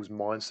people's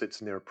mindsets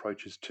and their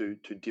approaches to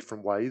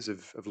different ways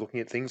of looking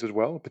at things as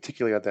well,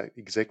 particularly at that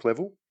exec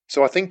level.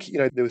 So I think,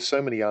 there were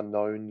so many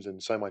unknowns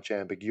and so much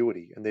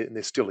ambiguity, and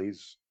there still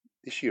is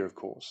this year, of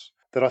course,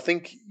 that I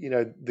think,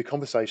 the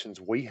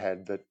conversations we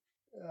had that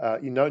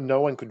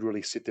no one could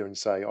really sit there and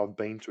say, "I've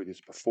been through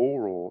this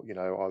before," or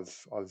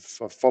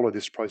I've followed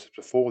this process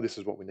before. This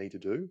is what we need to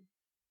do.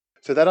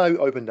 So that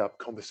opened up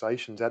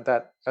conversations at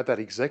that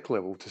exec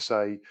level to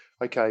say,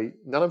 okay,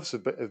 none of us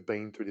have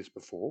been through this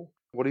before.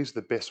 What is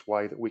the best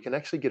way that we can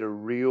actually get a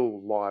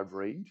real live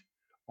read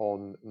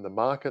on the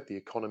market, the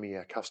economy,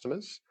 our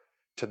customers,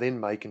 to then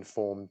make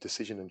informed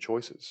decision and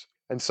choices?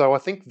 And so I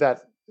think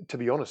that, to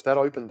be honest, that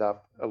opened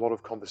up a lot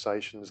of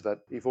conversations that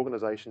if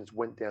organizations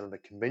went down the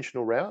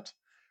conventional route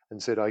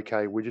and said,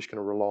 okay, we're just going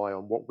to rely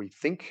on what we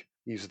think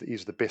is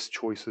the best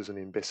choices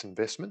and best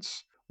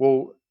investments.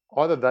 Well,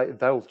 either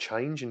they'll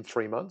change in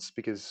 3 months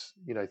because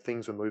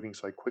things are moving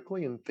so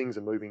quickly, and things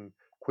are moving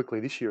quickly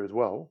this year as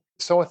well.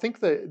 So I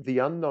think the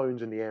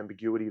unknowns and the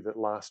ambiguity that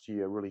last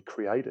year really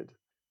created,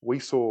 we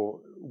saw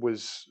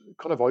was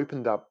kind of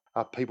opened up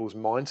people's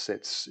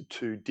mindsets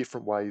to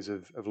different ways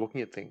of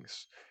looking at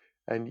things.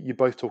 And you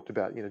both talked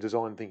about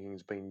design thinking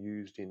has been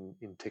used in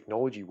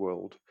technology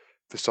world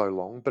for so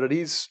long, but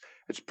it's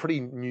pretty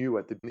new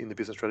in the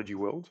business strategy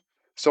world.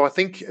 So I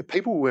think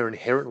people were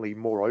inherently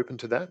more open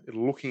to that,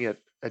 looking at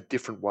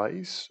different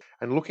ways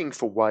and looking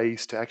for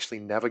ways to actually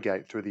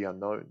navigate through the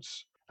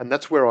unknowns. And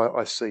that's where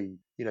I see,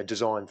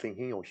 design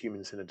thinking or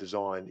human-centered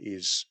design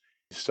is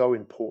so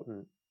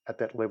important at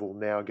that level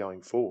now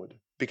going forward,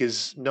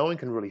 because no one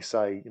can really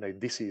say,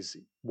 this is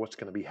what's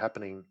going to be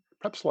happening.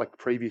 Perhaps like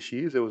previous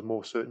years, there was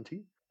more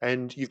certainty,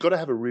 and you've got to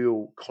have a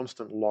real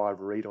constant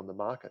live read on the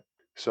market.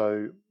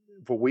 So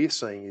what we're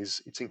seeing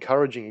is it's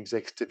encouraging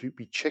execs to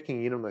be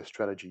checking in on their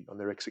strategy, on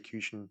their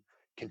execution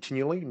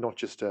continually, not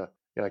just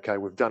okay,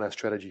 we've done our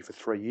strategy for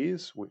 3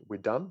 years, we're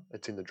done,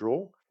 it's in the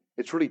drawer.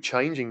 It's really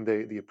changing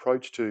the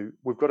approach to,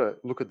 we've got to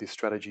look at this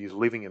strategy as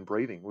living and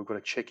breathing. We've got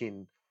to check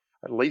in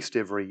at least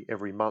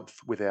every month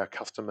with our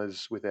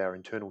customers, with our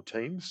internal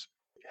teams.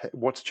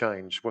 What's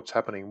changed? What's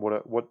happening? What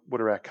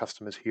are our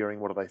customers hearing?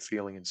 What are they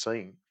feeling and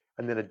seeing?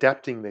 And then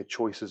adapting their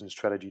choices and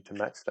strategy to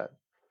match that.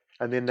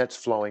 And then that's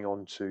flowing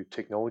on to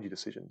technology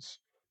decisions.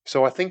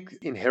 So I think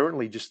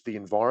inherently just the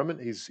environment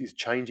is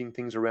changing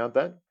things around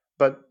that.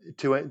 But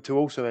to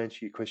also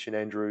answer your question,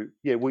 Andrew,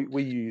 yeah,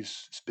 we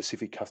use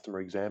specific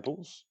customer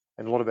examples,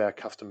 and a lot of our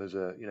customers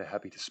are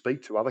happy to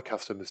speak to other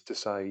customers to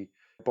say,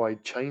 by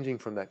changing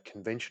from that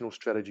conventional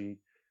strategy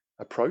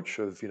approach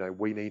of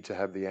we need to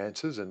have the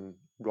answers and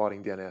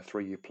writing down our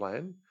 3-year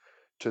plan,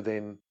 to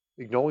then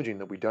acknowledging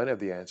that we don't have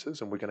the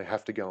answers and we're going to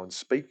have to go and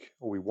speak,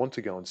 or we want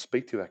to go and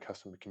speak to our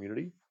customer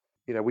community.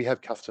 We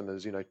have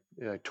customers,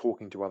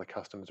 talking to other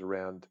customers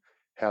around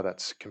how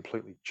that's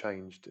completely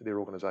changed their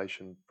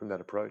organization from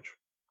that approach.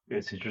 Yeah,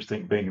 it's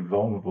interesting. Being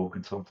vulnerable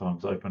can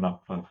sometimes open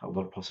up a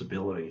lot of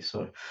possibilities.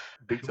 So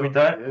Big we time,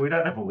 don't yeah. we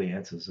don't have all the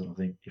answers, and I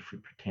think if we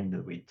pretend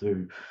that we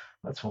do,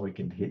 that's when we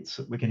can hit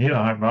a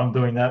home run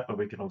doing that, but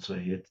we can also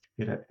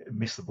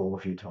miss the ball a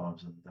few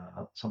times.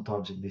 And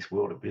sometimes in this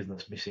world of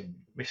business, missing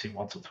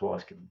once or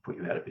twice can put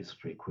you out of business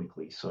pretty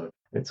quickly. So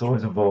it's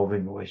always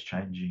evolving, always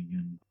changing.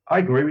 And I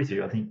agree with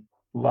you. I think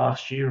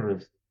last year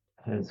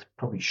has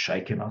probably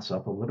shaken us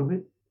up a little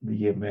bit.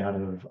 The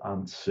amount of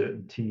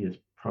uncertainty has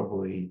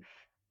probably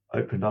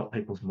opened up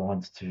people's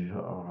minds to,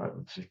 all right,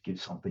 let's just give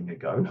something a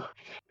go.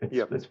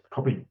 Yep. It's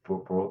probably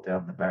brought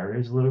down the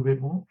barriers a little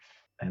bit more,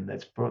 and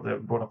that's brought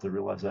up the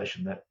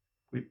realization that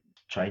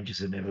change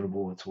is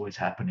inevitable. It's always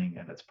happening,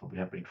 and it's probably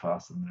happening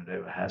faster than it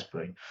ever has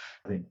been.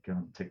 I think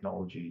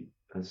technology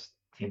has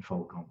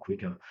tenfold gone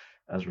quicker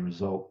as a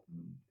result.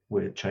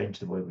 We've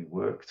changed the way we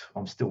worked.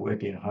 I'm still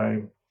working at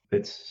home.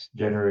 It's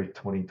January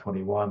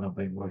 2021. I've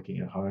been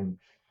working at home,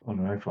 I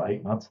don't know, for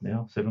 8 months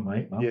now, 7 or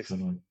 8 months.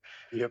 Yes.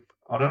 Yep.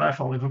 I don't know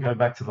if I'll ever go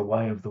back to the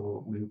way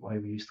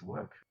we used to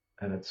work.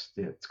 And it's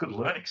good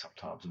learning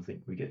sometimes. I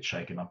think we get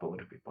shaken up a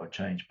little bit by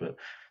change, but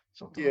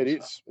Yeah, it sometimes,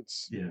 is.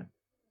 It's yeah,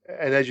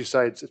 And as you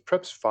say, it's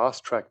perhaps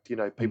fast tracked,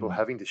 people mm,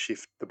 having to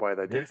shift the way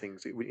they do yeah,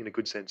 things in a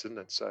good sense, isn't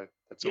it? So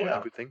that's always a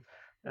yeah. good thing.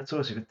 That's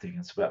always a good thing.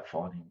 It's about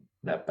finding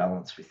that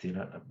balance within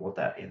it and what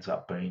that ends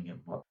up being,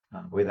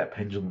 and where that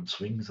pendulum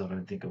swings. I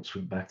don't think it'll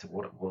swing back to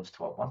what it was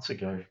 12 months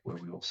ago, where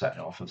we all sat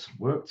in office and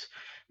worked.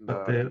 But No,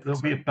 I don't think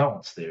there'll be so. a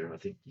balance there. I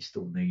think you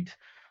still need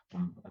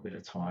a bit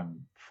of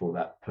time for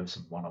that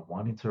person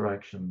one-on-one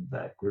interaction,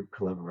 that group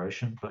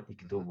collaboration. But you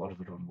can do a lot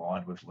of it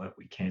online. We've learnt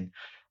we can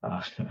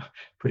uh,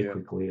 pretty Yeah.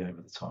 quickly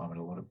over the time, and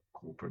a lot of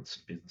corporates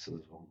and businesses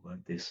have all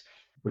learnt this,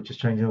 which is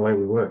changing the way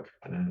we work.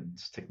 And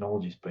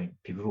technology's been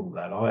pivotal to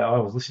that. I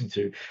was listening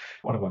to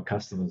one of my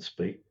customers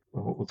speak.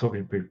 We're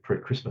talking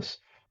pre-Christmas,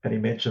 and he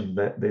mentioned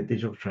that their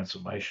digital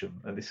transformation,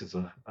 and this is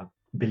a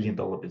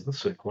billion-dollar business,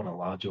 so quite a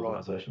large Right.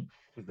 organization.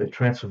 Hmm. Their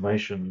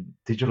transformation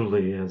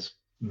digitally has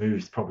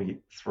moved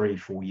probably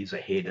 3-4 years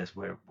ahead as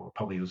where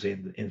probably was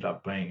ended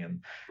up being,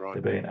 and Right.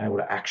 they've been able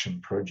to action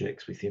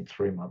projects within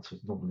 3 months,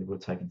 which normally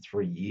would have taken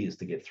 3 years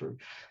to get through.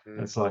 Mm.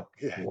 It's like,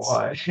 Yeah,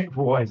 why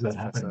why is that it's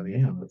happening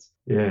fascinating, isn't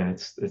now?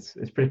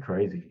 It's pretty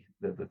crazy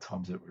the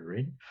times that we're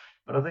in.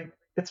 But I think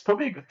it's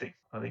probably a good thing.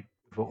 I think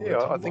we've all it?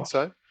 learned Yeah, a I think lot.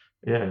 so.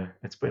 Yeah,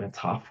 it's been a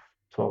tough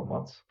 12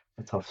 months,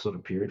 a tough sort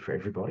of period for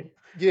everybody.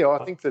 Yeah, I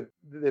But think that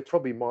there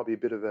probably might be a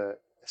bit of a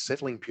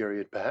settling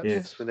period, perhaps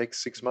Yes. the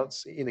next 6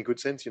 months, in a good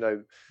sense. You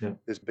know, Yeah.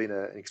 there's been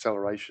an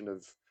acceleration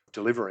of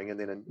delivering, and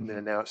then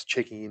Mhm. now it's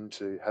checking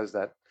into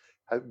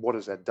what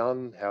has that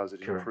done? How has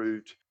it Correct.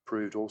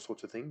 improved all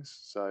sorts of things.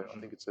 So I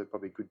Mhm. think it's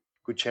probably a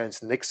good chance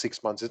the next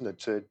 6 months, isn't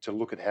it, to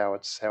look at how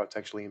it's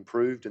actually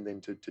improved, and then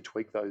to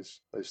tweak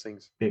those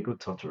things. Be a good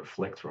time to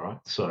reflect, right?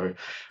 So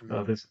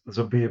Mm.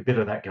 there'll be a bit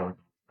of that going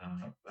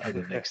on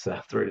over the next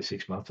 3 to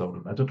 6 months, I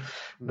would imagine.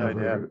 No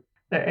Very doubt. good.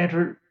 Now,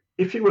 Andrew,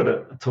 if you were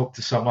to talk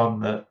to someone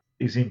that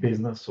is in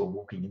business or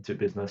walking into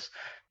business,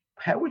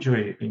 how would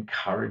you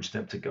encourage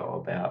them to go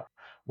about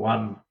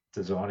one,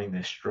 designing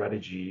their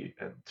strategy,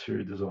 and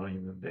two,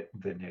 designing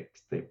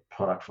their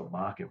product for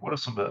market? What are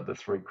some of the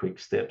three quick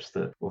steps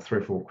or 3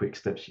 or 4 quick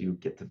steps you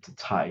get them to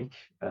take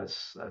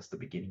as the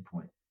beginning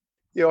point?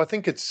 Yeah, I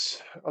think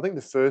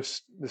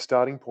the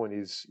starting point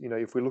is,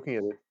 if we're looking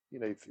at it,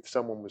 if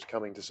someone was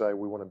coming to say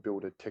we want to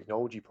build a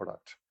technology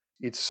product,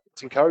 it's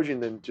encouraging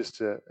them just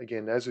to,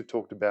 again, as we've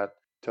talked about,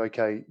 to,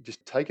 okay,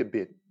 just take a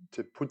bit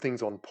to put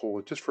things on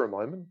pause just for a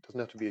moment. Doesn't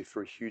have to be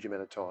for a huge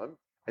amount of time.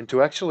 And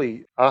to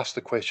actually ask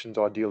the questions,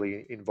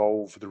 ideally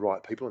involve the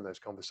right people in those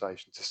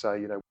conversations, to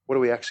say, what are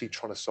we actually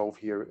trying to solve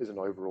here as an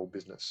overall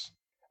business?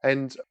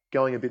 And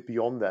going a bit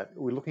beyond that,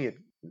 we're looking at,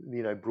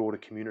 broader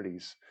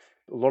communities.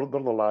 A lot of the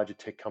larger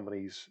tech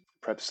companies,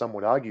 perhaps some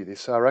would argue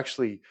this, are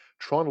actually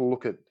trying to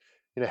look at,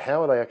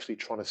 how are they actually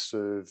trying to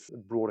serve a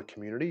broader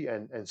community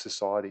and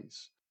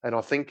societies. And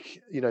I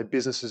think,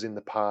 businesses in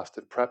the past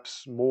have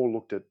perhaps more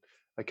looked at,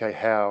 okay,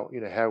 how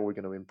are we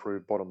going to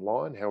improve bottom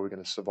line? How are we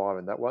going to survive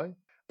in that way?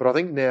 But I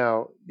think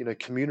now,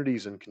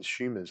 communities and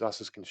consumers,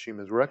 us as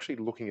consumers, we're actually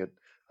looking at,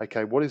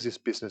 okay, what is this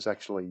business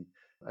actually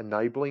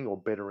enabling or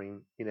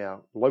bettering in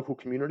our local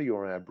community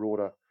or in our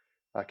broader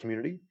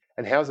community?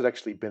 And how is it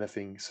actually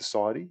benefiting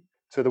society?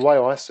 So the way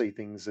I see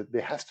things, that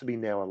there has to be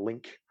now a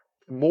link,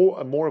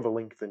 more of a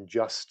link than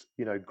just,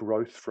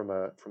 growth from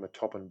a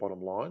top and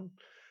bottom line,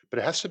 but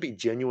it has to be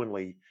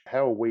genuinely,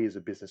 how are we as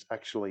a business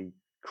actually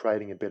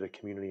creating a better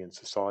community and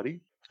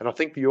society? And I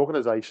think the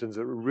organisations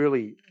that are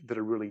really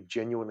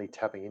genuinely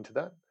tapping into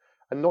that,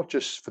 and not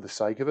just for the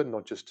sake of it,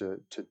 not just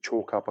to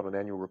chalk up on an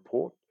annual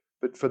report,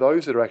 but for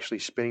those that are actually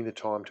spending the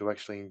time to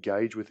actually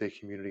engage with their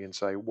community and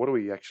say,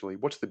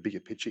 what's the bigger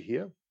picture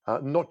here?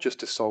 Not just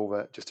to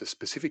solve just a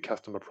specific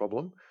customer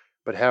problem,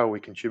 but how are we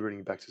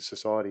contributing back to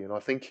society? And I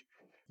think,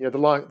 the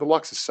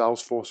likes of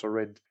Salesforce,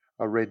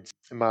 I read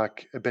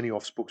Mark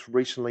Benioff's books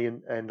recently,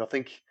 and I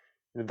think,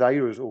 they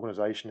as an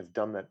organisation have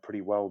done that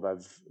pretty well.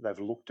 They've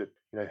looked at,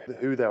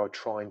 who they are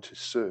trying to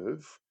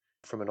serve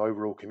from an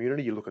overall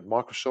community. You look at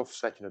Microsoft,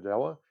 Satya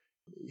Nadella,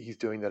 he's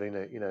doing that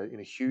in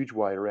a huge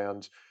way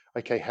around,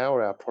 okay, how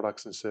are our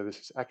products and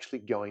services actually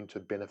going to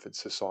benefit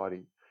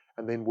society,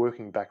 and then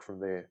working back from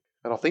there.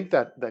 And I think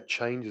that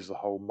changes the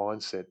whole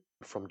mindset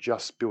from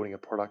just building a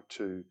product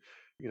to,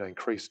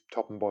 increase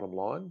top and bottom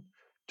line,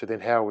 to then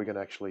how are we going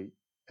to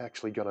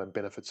actually going to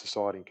benefit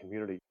society and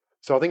community.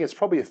 So I think it's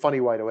probably a funny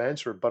way to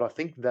answer it, but I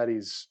think that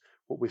is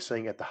what we're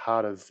seeing at the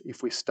heart of,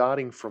 if we're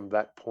starting from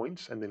that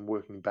point and then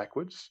working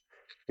backwards,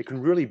 it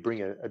can really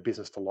bring a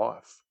business to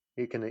life.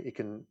 It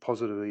can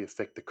positively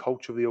affect the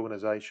culture of the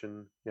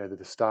organization, the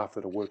staff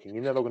that are working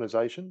in that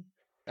organization,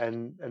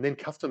 and then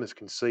customers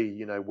can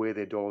see, where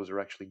their dollars are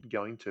actually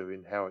going to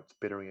and how it's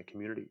bettering a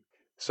community.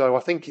 So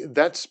I think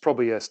that's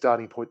probably a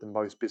starting point that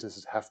most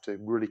businesses have to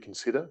really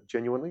consider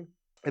genuinely.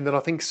 And then I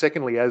think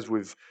secondly, as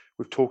we've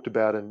talked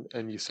about,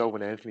 and yourself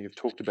and Anthony have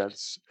talked about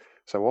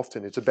so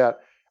often, it's about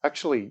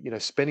actually,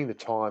 spending the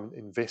time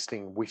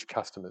investing with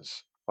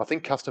customers. I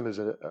think customers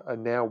are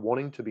now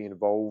wanting to be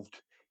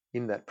involved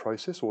in that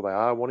process, or they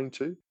are wanting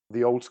to.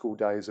 The old school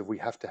days of, we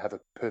have to have a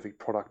perfect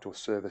product or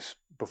service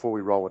before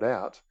we roll it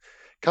out.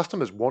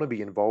 Customers want to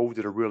be involved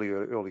at a really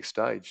early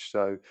stage.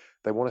 So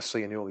they want to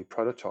see an early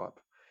prototype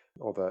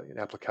of an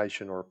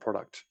application or a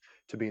product,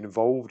 to be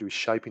involved with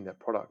shaping that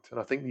product. And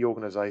I think the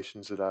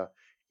organizations that are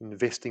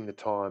investing the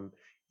time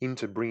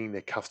into bringing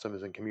their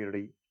customers and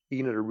community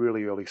in at a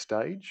really early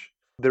stage,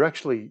 their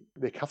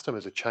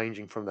customers are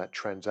changing from that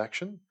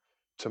transaction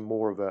to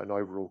more of an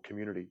overall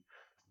community.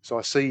 So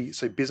I see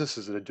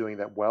businesses that are doing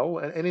that well,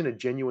 and in a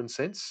genuine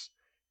sense,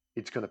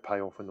 it's going to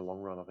pay off in the long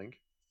run, I think.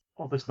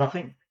 Well, there's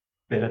nothing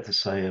better to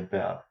say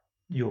about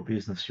your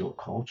business, your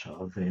culture,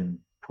 than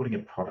putting a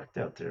product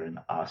out there and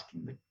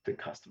asking the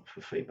customer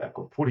for feedback,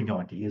 or putting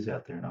ideas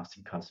out there and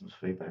asking customers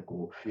feedback,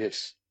 or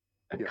Yes.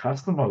 a Yeah.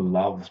 customer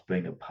loves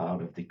being a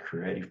part of the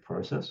creative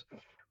process.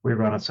 We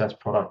run a SaaS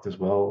product as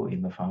well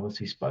in the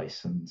pharmacy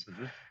space, and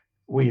Hmm.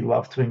 we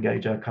love to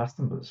engage our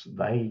customers.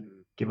 They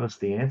Mm. give us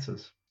the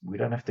answers. We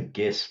don't have to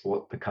guess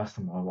what the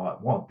customer might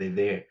want. They're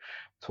there,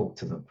 talk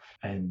to them.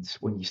 And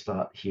when you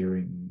start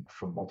hearing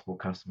from multiple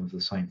customers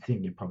the same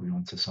thing, you're probably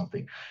onto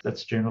something.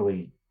 That's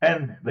generally,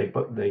 and they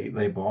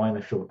buy and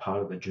they feel a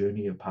part of the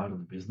journey, a part of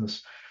the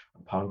business,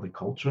 a part of the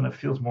culture, and it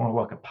feels more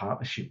like a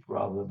partnership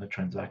rather than a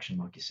transaction,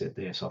 like you said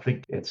there. So I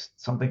think it's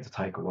something to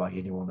take away.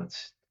 Anyone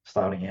that's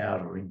starting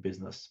out or in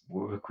business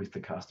work with the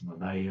customer.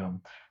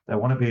 They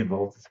want to be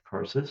involved in the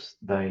process.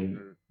 They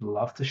Mm.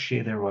 love to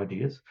share their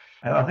ideas,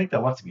 and I think they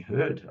like to be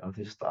heard.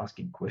 They're just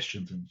asking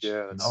questions and just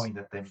Yeah, that's knowing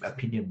that their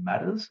opinion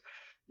matters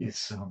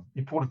is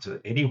important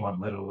to anyone,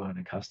 let alone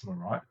a customer,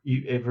 right?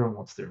 Everyone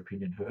wants their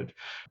opinion heard,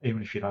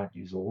 even if you don't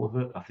use all of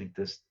it. I think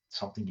there's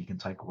something you can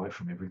take away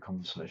from every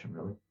conversation,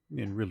 really.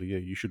 And really, yeah,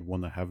 you should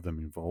want to have them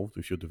involved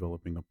if you're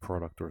developing a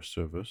product or a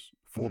service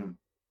for them.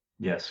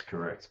 Yes,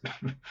 correct.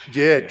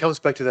 Yeah, it Yeah. comes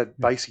back to that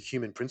Yeah. basic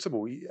human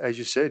principle. As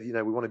you said, we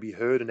want to be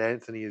heard. And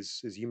Anthony,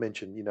 as you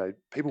mentioned,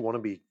 people want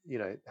to be,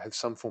 have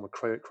some form of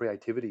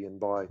creativity, and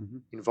by hmm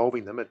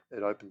involving them, it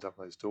opens up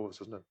those doors,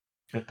 doesn't it?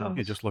 It Yeah,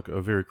 does. just like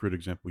a very crude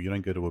example, you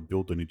don't go to a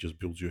builder and he just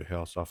builds you a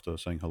house after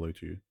saying hello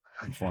to you.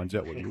 He finds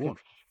out what you want.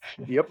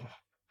 Yep,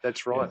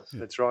 that's right. Yes. Yeah.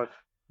 That's right.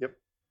 Yep.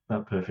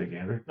 No, perfect,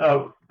 Andrew.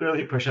 No,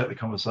 really appreciate the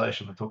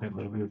conversation. We're talking a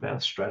little bit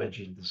about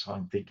strategy and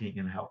design thinking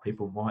and how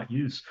people might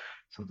use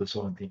some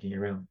design thinking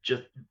around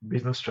just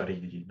business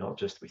strategy, not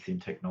just within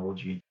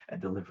technology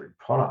and delivering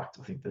product.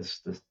 I think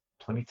there's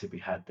plenty to be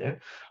had there,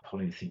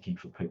 plenty of thinking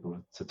for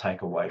people to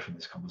take away from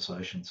this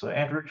conversation. So,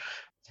 Andrew,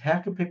 how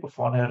can people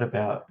find out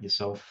about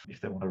yourself if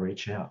they want to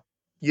reach out?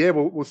 Yeah.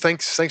 Well,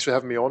 thanks for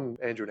having me on,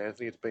 Andrew and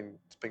Anthony. It's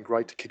been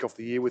great to kick off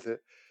the year with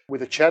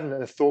a chat and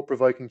a thought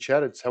provoking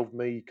chat. It's helped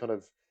me kind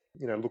of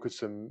look at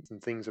some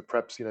things that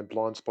perhaps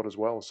blind spot as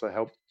well.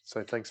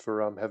 So thanks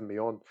for having me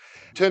on.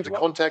 In terms of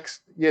contacts,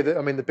 yeah,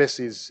 the best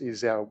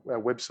is our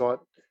website,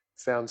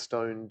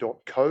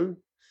 foundstone.co.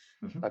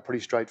 Mhm. Pretty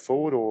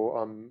straightforward.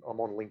 Or I'm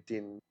on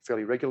LinkedIn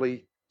fairly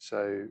regularly.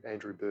 So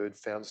Andrew Bird,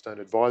 Foundstone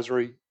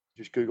Advisory.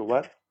 Just Google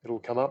that; it'll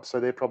come up. So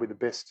they're probably the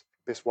best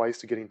ways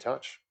to get in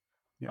touch.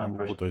 Yeah, I and we'll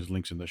put appreciate those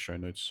links in the show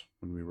notes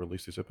when we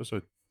release this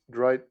episode.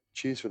 Great.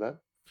 Cheers for that.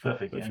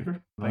 Perfect, Perfect. Andrew.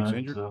 Thanks, And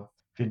Andrew.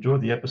 if you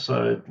enjoyed the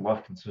episode,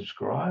 like and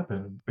subscribe,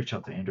 and reach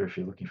out to Andrew if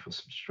you're looking for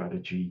some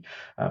strategy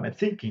and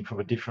thinking from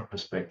a different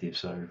perspective.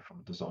 So, from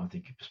a design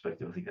thinking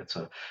perspective, I think that's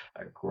a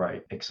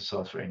great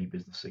exercise for any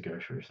business to go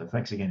through. So,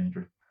 thanks again,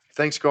 Andrew.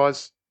 Thanks,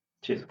 guys.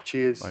 Cheers.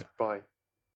 Cheers. Bye. Bye.